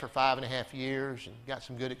dad for 5.5 years and got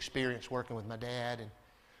some good experience working with my dad. And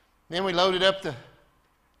then we loaded up the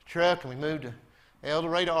truck and we moved to El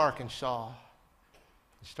Dorado, Arkansas.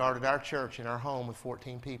 And started our church in our home with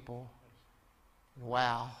 14 people. And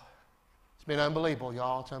wow. It's been unbelievable,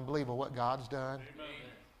 y'all. It's unbelievable what God's done. Amen.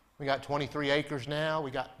 We got 23 acres now.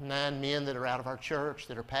 We got 9 men that are out of our church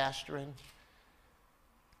that are pastoring.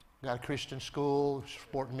 Got a Christian school,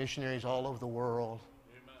 supporting missionaries all over the world.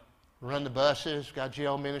 Amen. Run the buses, got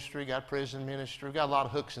jail ministry, got prison ministry. We got a lot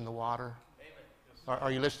of hooks in the water.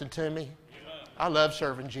 Are you listening to me? Amen. I love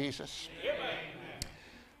serving Jesus. Amen.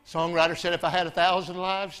 Songwriter said, if I had 1,000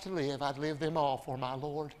 lives to live, I'd live them all for my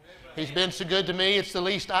Lord. He's been so good to me, it's the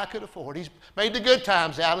least I could afford. He's made the good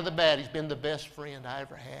times out of the bad. He's been the best friend I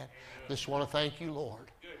ever had. Just want to thank you,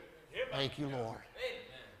 Lord. Thank you, Lord.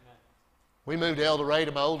 We moved to El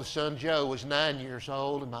Dorado. My oldest son, Joe, was 9 years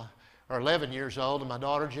old, or 11 years old, and my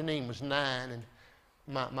daughter, Janine, was 9. And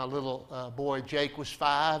my little boy, Jake, was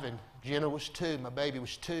 5, and Jenna was 2. My baby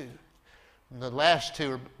was 2. And the last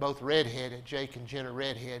 2 are both redheaded. Jake and Jenna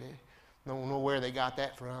redheaded. Don't know where they got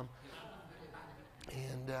that from.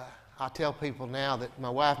 And I tell people now that my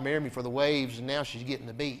wife married me for the waves, and now she's getting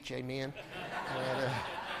the beach. Amen.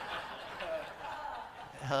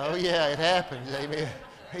 Oh yeah, it happens. Amen.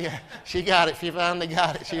 Yeah, she got it. She finally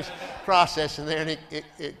got it. She was processing there, and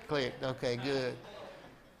it clicked. Okay, good.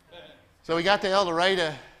 So we got to El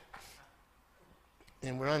Dorado,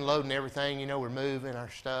 and we're unloading everything. You know, we're moving our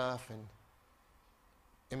stuff,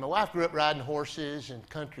 and my wife grew up riding horses and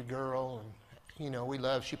country girl, and you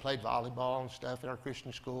know, she played volleyball and stuff at our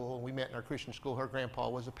Christian school. We met in our Christian school. Her grandpa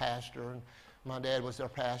was a pastor, and my dad was our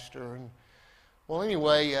pastor. And well,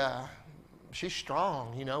 anyway, she's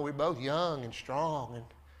strong. You know, we're both young and strong.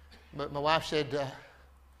 But my wife said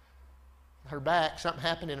her back, something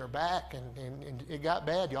happened in her back, and it got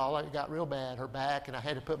bad, y'all. It got real bad, her back, and I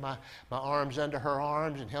had to put my arms under her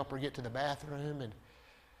arms and help her get to the bathroom, and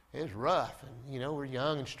it was rough. And, you know, we're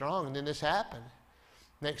young and strong, and then this happened.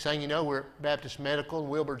 Next thing you know, we're at Baptist Medical, and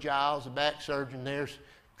Wilbur Giles, the back surgeon, there's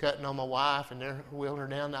cutting on my wife, and they're wheeling her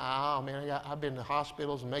down the aisle. Man, I've been to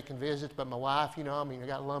hospitals and making visits, but my wife, you know, I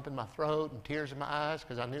got a lump in my throat and tears in my eyes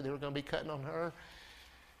because I knew they were going to be cutting on her.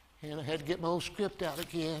 And I had to get my old script out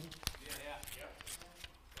again.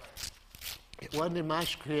 It wasn't in my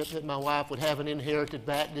script that my wife would have an inherited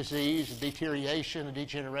back disease, a deterioration, a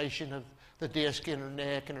degeneration of the disc in her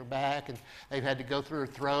neck and her back, and they've had to go through her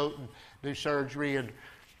throat and do surgery and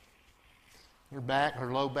her back,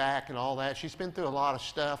 her low back and all that. She's been through a lot of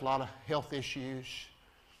stuff, a lot of health issues,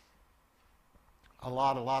 a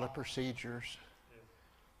lot of procedures.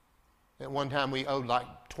 At one time we owed like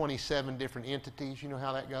 27 different entities. You know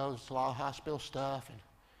how that goes. It's a lot of hospital stuff. And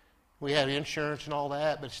we had insurance and all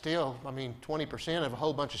that, but still, 20% of a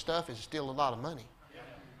whole bunch of stuff is still a lot of money.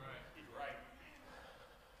 Right.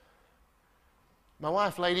 My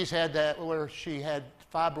wife, ladies, had that where she had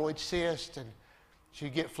fibroid cyst, and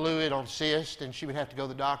she'd get fluid on cyst, and she would have to go to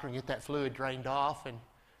the doctor and get that fluid drained off. And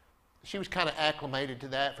she was kind of acclimated to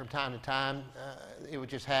that from time to time. It would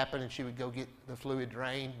just happen, and she would go get the fluid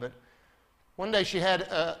drained. But one day she had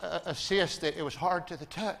a cyst that it was hard to the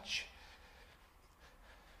touch.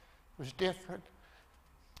 It was different.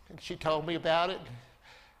 And she told me about it.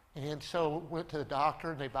 And so went to the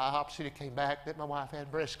doctor, and they biopsied it, came back that my wife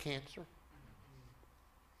had breast cancer.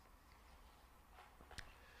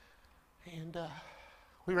 And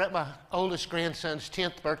we were at my oldest grandson's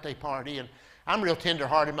 10th birthday party, and I'm real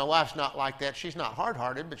tender-hearted. My wife's not like that. She's not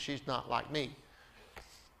hard-hearted, but she's not like me.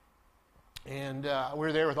 And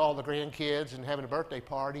we're there with all the grandkids and having a birthday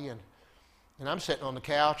party, and I'm sitting on the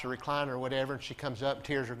couch or recliner or whatever, and she comes up and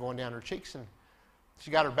tears are going down her cheeks, and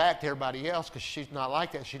she got her back to everybody else because she's not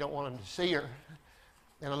like that. She don't want them to see her.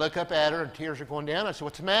 And I look up at her, and tears are going down. I said,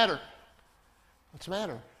 "What's the matter? What's the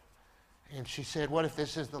matter?" And she said, "What if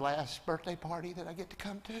this is the last birthday party that I get to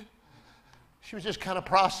come to?" She was just kind of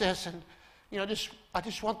processing, I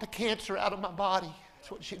just want the cancer out of my body.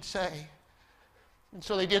 That's what she'd say. And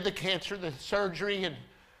so they did the surgery, and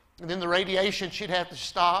then the radiation she'd have to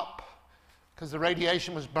stop because the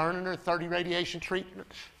radiation was burning her, 30 radiation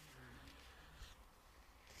treatments.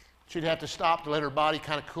 She'd have to stop to let her body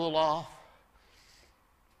kind of cool off,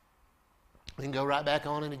 then go right back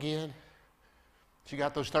on it again. She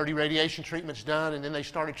got those 30 radiation treatments done, and then they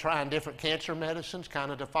started trying different cancer medicines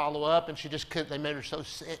kind of to follow up, and she just couldn't. They made her so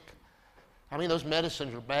sick. Those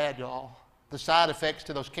medicines are bad, y'all. The side effects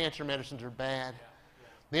to those cancer medicines are bad.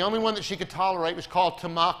 The only one that she could tolerate was called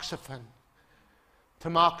tamoxifen.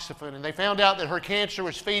 And they found out that her cancer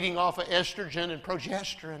was feeding off of estrogen and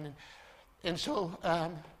progesterone. And so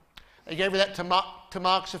they gave her that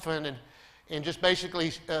tamoxifen and just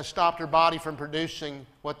basically stopped her body from producing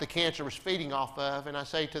what the cancer was feeding off of. And I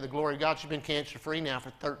say to the glory of God, she's been cancer-free now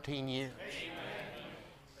for 13 years. Amen.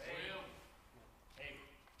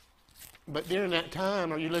 But during that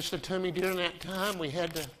time, are you listening to me? During that time, we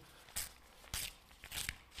had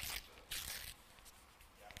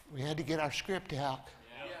to get our script out.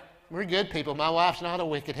 Yeah. We're good people. My wife's not a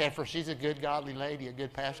wicked heifer. She's a good, godly lady, a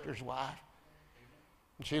good pastor's wife.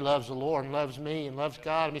 And she loves the Lord and loves me and loves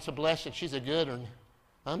God. It's a blessing. She's a good one.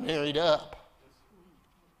 I'm married up.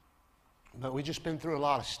 But we've just been through a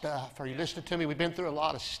lot of stuff. Are you listening to me? We've been through a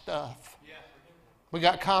lot of stuff. We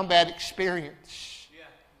got combat experience.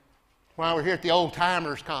 While we're here at the Old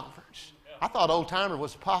Timers Conference. I thought old timer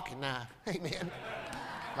was a pocket knife. Amen.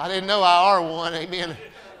 I didn't know I are one. Amen.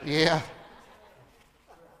 Yeah.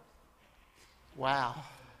 Wow.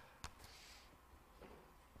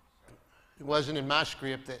 It wasn't in my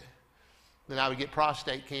script that I would get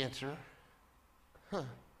prostate cancer. Huh.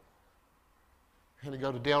 I had to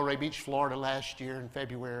go to Delray Beach, Florida last year in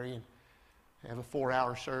February and have a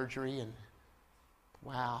 4-hour surgery. And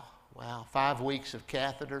wow, 5 weeks of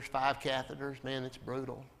catheters, 5 catheters. Man, it's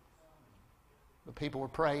brutal. But people were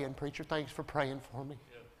praying. Preacher, thanks for praying for me.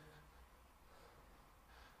 Yeah.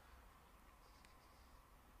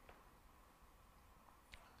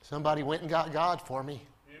 Somebody went and got God for me.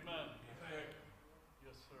 Amen.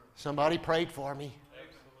 Yes, sir. Somebody prayed for me.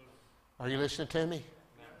 Absolutely. Are you listening to me?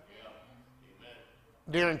 Yeah.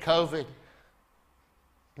 During COVID,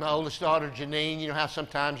 my oldest daughter, Janine, you know how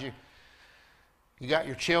sometimes you got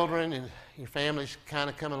your children and your family's kind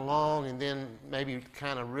of coming along, and then maybe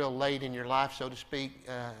kind of real late in your life, so to speak,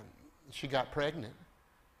 she got pregnant.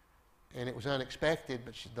 And it was unexpected,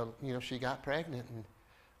 but she got pregnant. And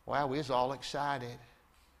wow, we was all excited.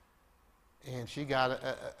 And she got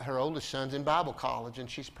her oldest son's in Bible college, and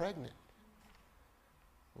she's pregnant.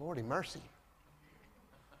 Lordy mercy.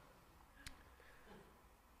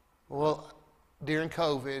 Well, during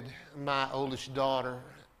COVID, my oldest daughter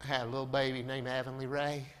had a little baby named Avonlea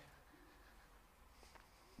Ray.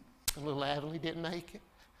 Little Avonlea didn't make it.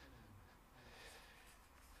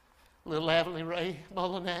 Little Avonlea Ray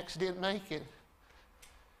Mullinax didn't make it.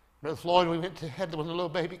 Brother Floyd, we had one of the little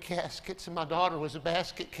baby caskets, and my daughter was a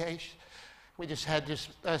basket case. We just had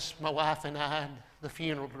us, my wife and I, and the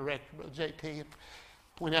funeral director, Brother JT, and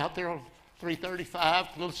went out there on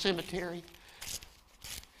 335, the little cemetery.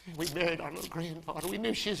 We buried our little granddaughter. We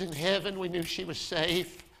knew she was in heaven. We knew she was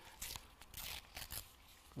safe.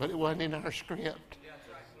 But it wasn't in our script.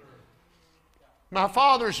 My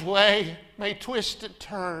Father's way may twist and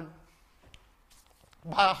turn.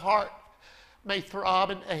 My heart may throb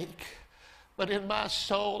and ache. But in my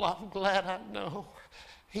soul, I'm glad I know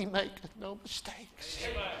He maketh no mistakes.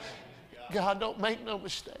 God don't make no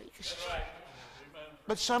mistakes.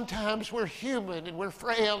 But sometimes we're human and we're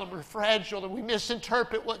frail and we're fragile and we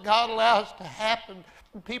misinterpret what God allows to happen.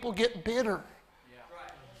 And people get bitter.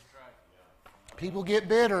 People get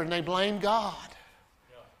bitter and they blame God.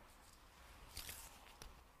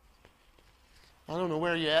 I don't know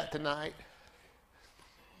where you're at tonight.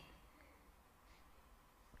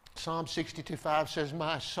 Psalm 62:5 says,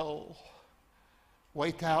 my soul,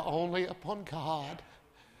 wait thou only upon God,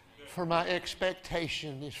 for my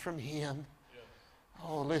expectation is from Him.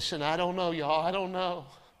 Oh, listen, I don't know, y'all. I don't know.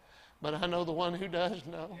 But I know the one who does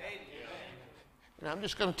know. And I'm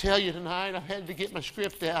just going to tell you tonight, I've had to get my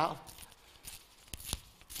script out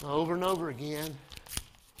over and over again.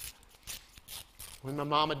 When my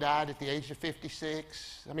mama died at the age of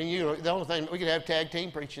 56, I mean, the only thing, we could have tag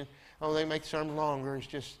team preaching. The only thing that makes the sermon longer is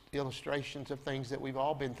just illustrations of things that we've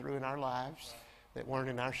all been through in our lives that weren't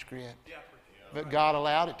in our script. But God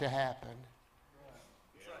allowed it to happen.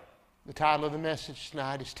 The title of the message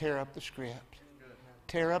tonight is Tear Up the Script.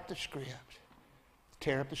 Tear up the script.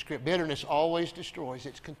 Tear up the script. Bitterness always destroys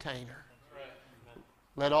its container.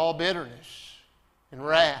 Let all bitterness and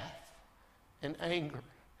wrath and anger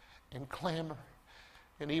and clamor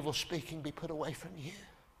and evil speaking be put away from you.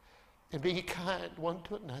 And be kind one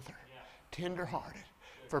to another, tender-hearted,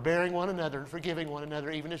 forbearing one another and forgiving one another,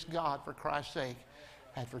 even as God, for Christ's sake,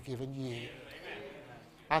 hath forgiven you.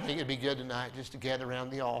 I think it'd be good tonight just to gather around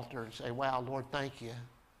the altar and say, wow, Lord, thank you.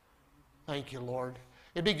 Thank you, Lord.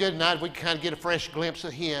 It'd be good tonight if we could kind of get a fresh glimpse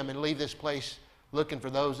of Him and leave this place looking for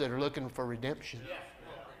those that are looking for redemption.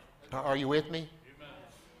 Are you with me?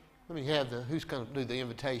 Let me have who's going to do the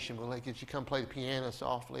invitation? Will they get you come play the piano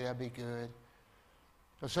softly? That'd be good.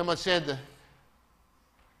 So someone said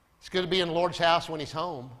it's good to be in the Lord's house when He's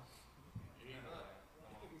home.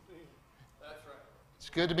 It's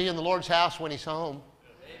good to be in the Lord's house when He's home.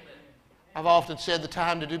 I've often said the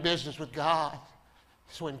time to do business with God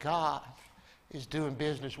is when God is doing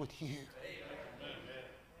business with you.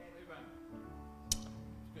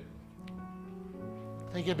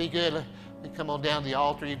 I think it'd be good. You come on down to the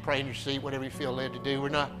altar, you pray in your seat, whatever you feel led to do. We're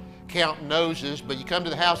not counting noses, but you come to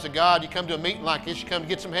the house of God, you come to a meeting like this, you come to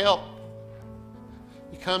get some help.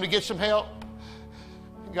 You come to get some help.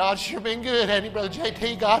 God's sure been good, hasn't He, Brother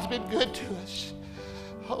JT? God's been good to us.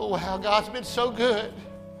 Oh, wow, God's been so good.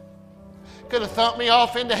 Could have thumped me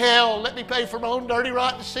off into hell, let me pay for my own dirty,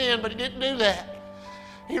 rotten sin, but He didn't do that.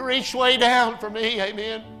 He reached way down for me,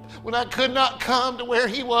 amen. When I could not come to where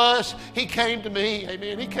He was, He came to me,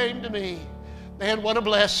 amen. He came to me. Man, what a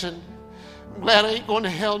blessing. I'm glad I ain't going to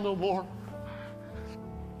hell no more.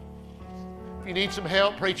 If you need some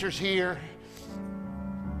help, preacher's here.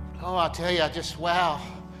 Oh, I tell you, wow.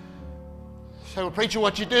 So, well, preacher,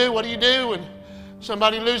 what you do? What do you do when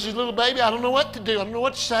somebody loses a little baby? I don't know what to do. I don't know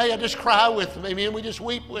what to say. I just cry with them. Amen. We just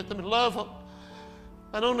weep with them and love them.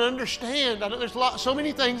 I don't understand. There's so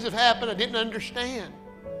many things have happened I didn't understand.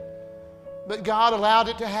 But God allowed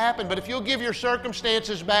it to happen. But if you'll give your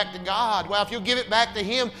circumstances back to God, well, if you'll give it back to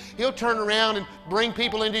Him, He'll turn around and bring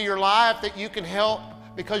people into your life that you can help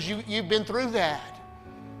because you've been through that.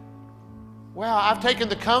 Well, I've taken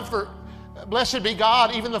the comfort. Blessed be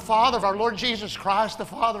God, even the Father of our Lord Jesus Christ, the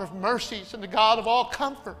Father of mercies and the God of all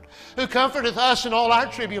comfort, who comforteth us in all our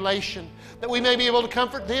tribulation, that we may be able to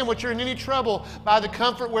comfort them which are in any trouble by the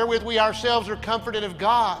comfort wherewith we ourselves are comforted of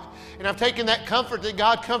God. And I've taken that comfort that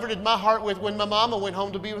God comforted my heart with when my mama went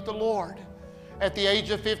home to be with the Lord at the age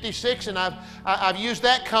of 56. And I've used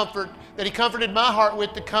that comfort that He comforted my heart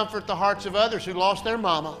with to comfort the hearts of others who lost their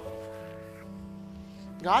mama.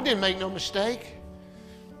 God didn't make no mistake.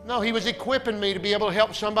 No, He was equipping me to be able to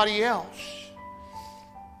help somebody else.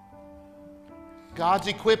 God's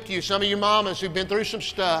equipped you. Some of your mamas who've been through some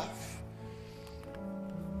stuff.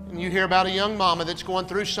 And you hear about a young mama that's going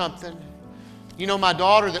through something. You know my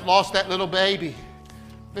daughter that lost that little baby.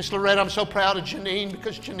 Miss Loretta, I'm so proud of Janine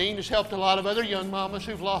because Janine has helped a lot of other young mamas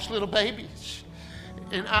who've lost little babies.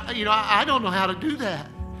 And I don't know how to do that.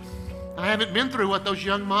 I haven't been through what those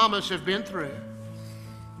young mamas have been through.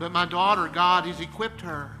 But my daughter, God has equipped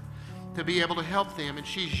her to be able to help them. And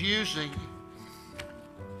she's using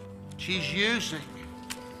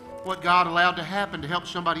what God allowed to happen to help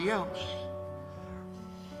somebody else.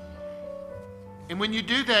 And when you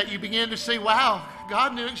do that, you begin to see, wow,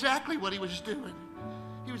 God knew exactly what He was doing.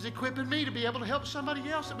 He was equipping me to be able to help somebody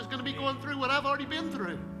else that was going to be going through what I've already been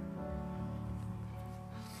through.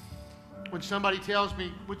 When somebody tells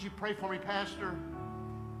me, would you pray for me, Pastor?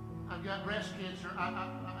 I've got breast cancer. I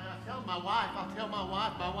tell my wife,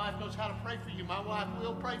 my wife knows how to pray for you. My wife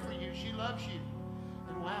will pray for you. She loves you.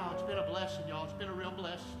 And wow, it's been a blessing, y'all. It's been a real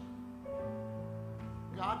blessing.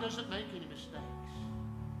 God doesn't make any mistakes.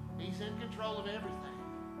 He's in control of everything.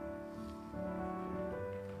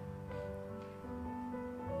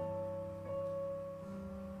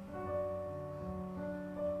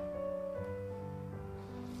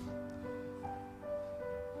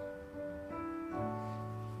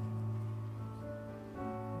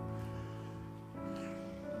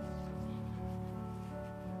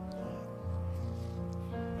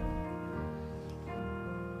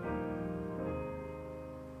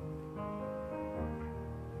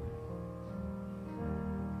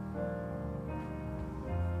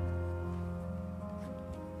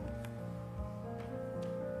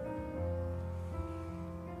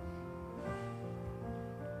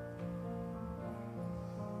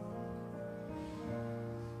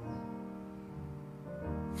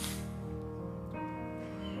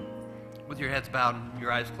 With your heads bowed and your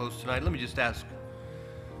eyes closed tonight, let me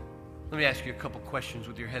ask you a couple questions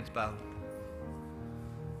with your heads bowed.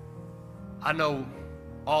 I know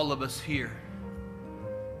all of us here,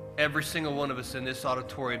 every single one of us in this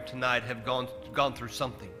auditorium tonight have gone through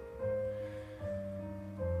something.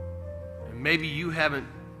 And maybe you haven't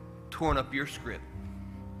torn up your script.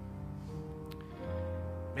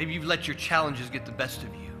 Maybe you've let your challenges get the best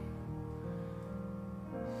of you.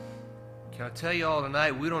 Can I tell you all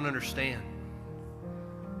tonight, we don't understand.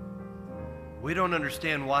 We don't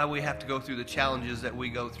understand why we have to go through the challenges that we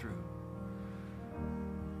go through.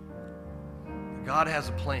 God has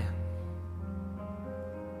a plan.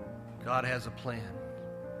 God has a plan.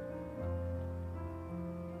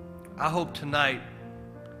 I hope tonight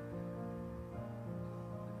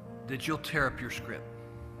that you'll tear up your script.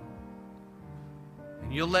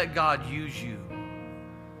 And you'll let God use you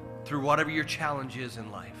through whatever your challenge is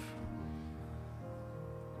in life.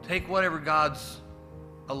 Take whatever God's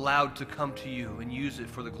allowed to come to you and use it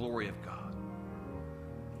for the glory of God.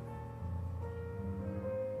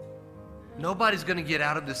 Nobody's going to get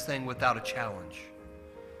out of this thing without a challenge.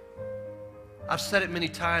 I've said it many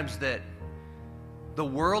times that the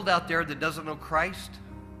world out there that doesn't know Christ,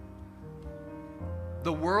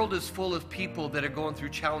 the world is full of people that are going through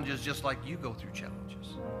challenges just like you go through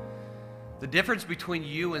challenges. The difference between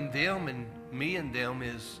you and them and me and them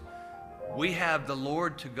is we have the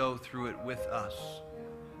Lord to go through it with us.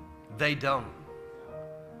 They don't.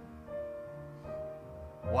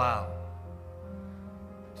 Wow.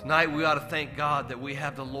 Tonight we ought to thank God that we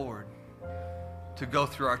have the Lord to go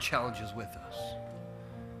through our challenges with us.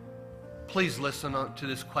 Please listen to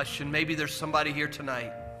this question. Maybe there's somebody here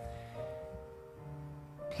tonight.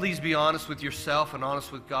 Please be honest with yourself and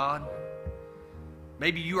honest with God.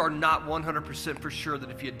 Maybe you are not 100% for sure that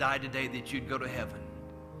if you died today that you'd go to heaven.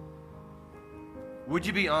 Would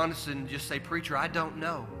you be honest and just say, preacher, I don't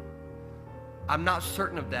know. I'm not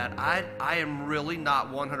certain of that. I am really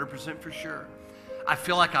not 100% for sure. I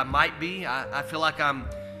feel like I might be. I feel like I'm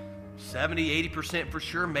 70, 80% for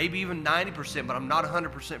sure, maybe even 90%, but I'm not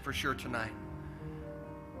 100% for sure tonight.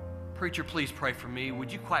 Preacher, please pray for me.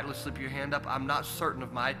 Would you quietly slip your hand up? I'm not certain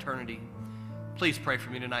of my eternity. Please pray for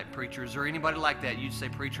me tonight, preacher. Is there anybody like that? You'd say,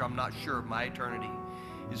 preacher, I'm not sure of my eternity.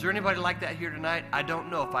 Is there anybody like that here tonight? I don't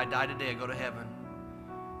know if I die today, I go to heaven.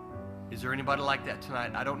 Is there anybody like that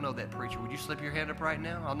tonight? I don't know that, preacher. Would you slip your hand up right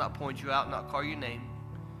now? I'll not point you out, not call your name.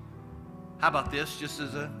 How about this, just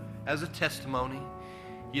as a testimony?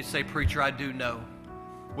 You'd say, preacher, I do know.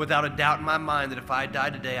 Without a doubt in my mind that if I die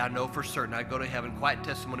today, I know for certain I'd go to heaven. Quiet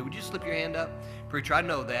testimony. Would you slip your hand up? Preacher, I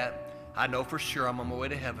know that. I know for sure I'm on my way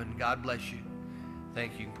to heaven. God bless you.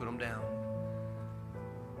 Thank you. You can put them down.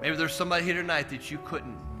 Maybe there's somebody here tonight that you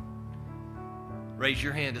couldn't raise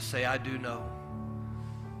your hand to say, I do know.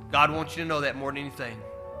 God wants you to know that more than anything.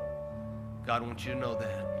 God wants you to know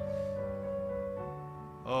that.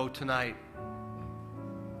 Oh, tonight,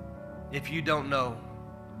 if you don't know,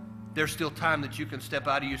 there's still time that you can step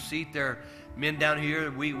out of your seat. There are men down here.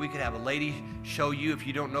 We could have a lady show you. If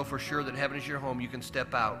you don't know for sure that heaven is your home, you can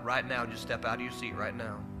step out right now. Just step out of your seat right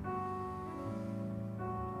now.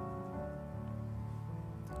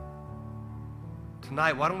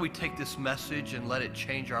 Tonight, why don't we take this message and let it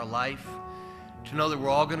change our life? To know that we're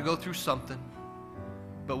all going to go through something.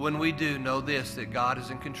 But when we do, know this, that God is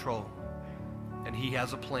in control and He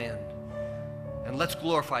has a plan. And let's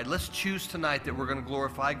glorify. Let's choose tonight that we're going to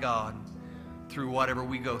glorify God through whatever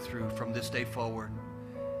we go through from this day forward.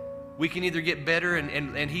 We can either get better,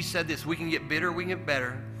 and He said this, we can get bitter, we can get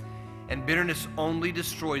better. And bitterness only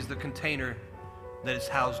destroys the container that it's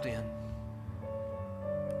housed in.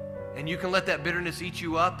 And you can let that bitterness eat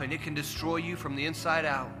you up, and it can destroy you from the inside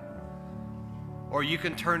out. Or you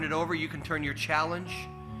can turn it over. You can turn your challenge.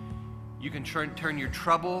 You can turn your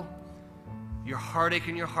trouble, your heartache,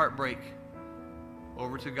 and your heartbreak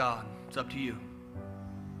over to God. It's up to you.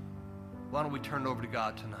 Why don't we turn it over to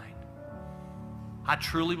God tonight? I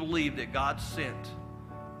truly believe that God sent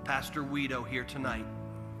Pastor Weido here tonight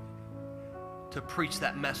to preach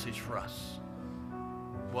that message for us.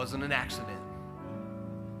 It wasn't an accident.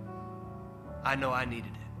 I know I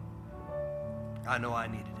needed it. I know I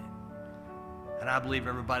needed it. And I believe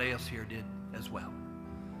everybody else here did as well.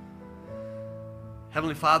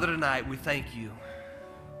 Heavenly Father, tonight we thank you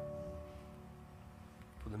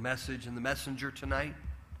for the message and the messenger tonight.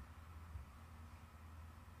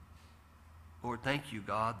 Lord, thank you,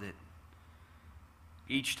 God, that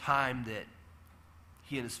each time that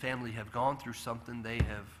he and his family have gone through something, they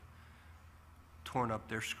have torn up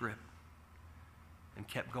their script and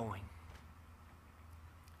kept going.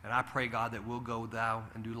 And I pray, God, that we'll go thou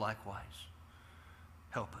and do likewise.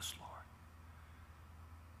 Help us, Lord,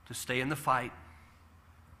 to stay in the fight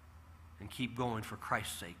and keep going for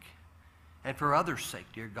Christ's sake and for others' sake,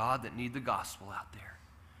 dear God, that need the gospel out there,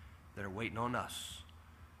 that are waiting on us.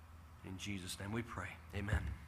 In Jesus' name we pray. Amen.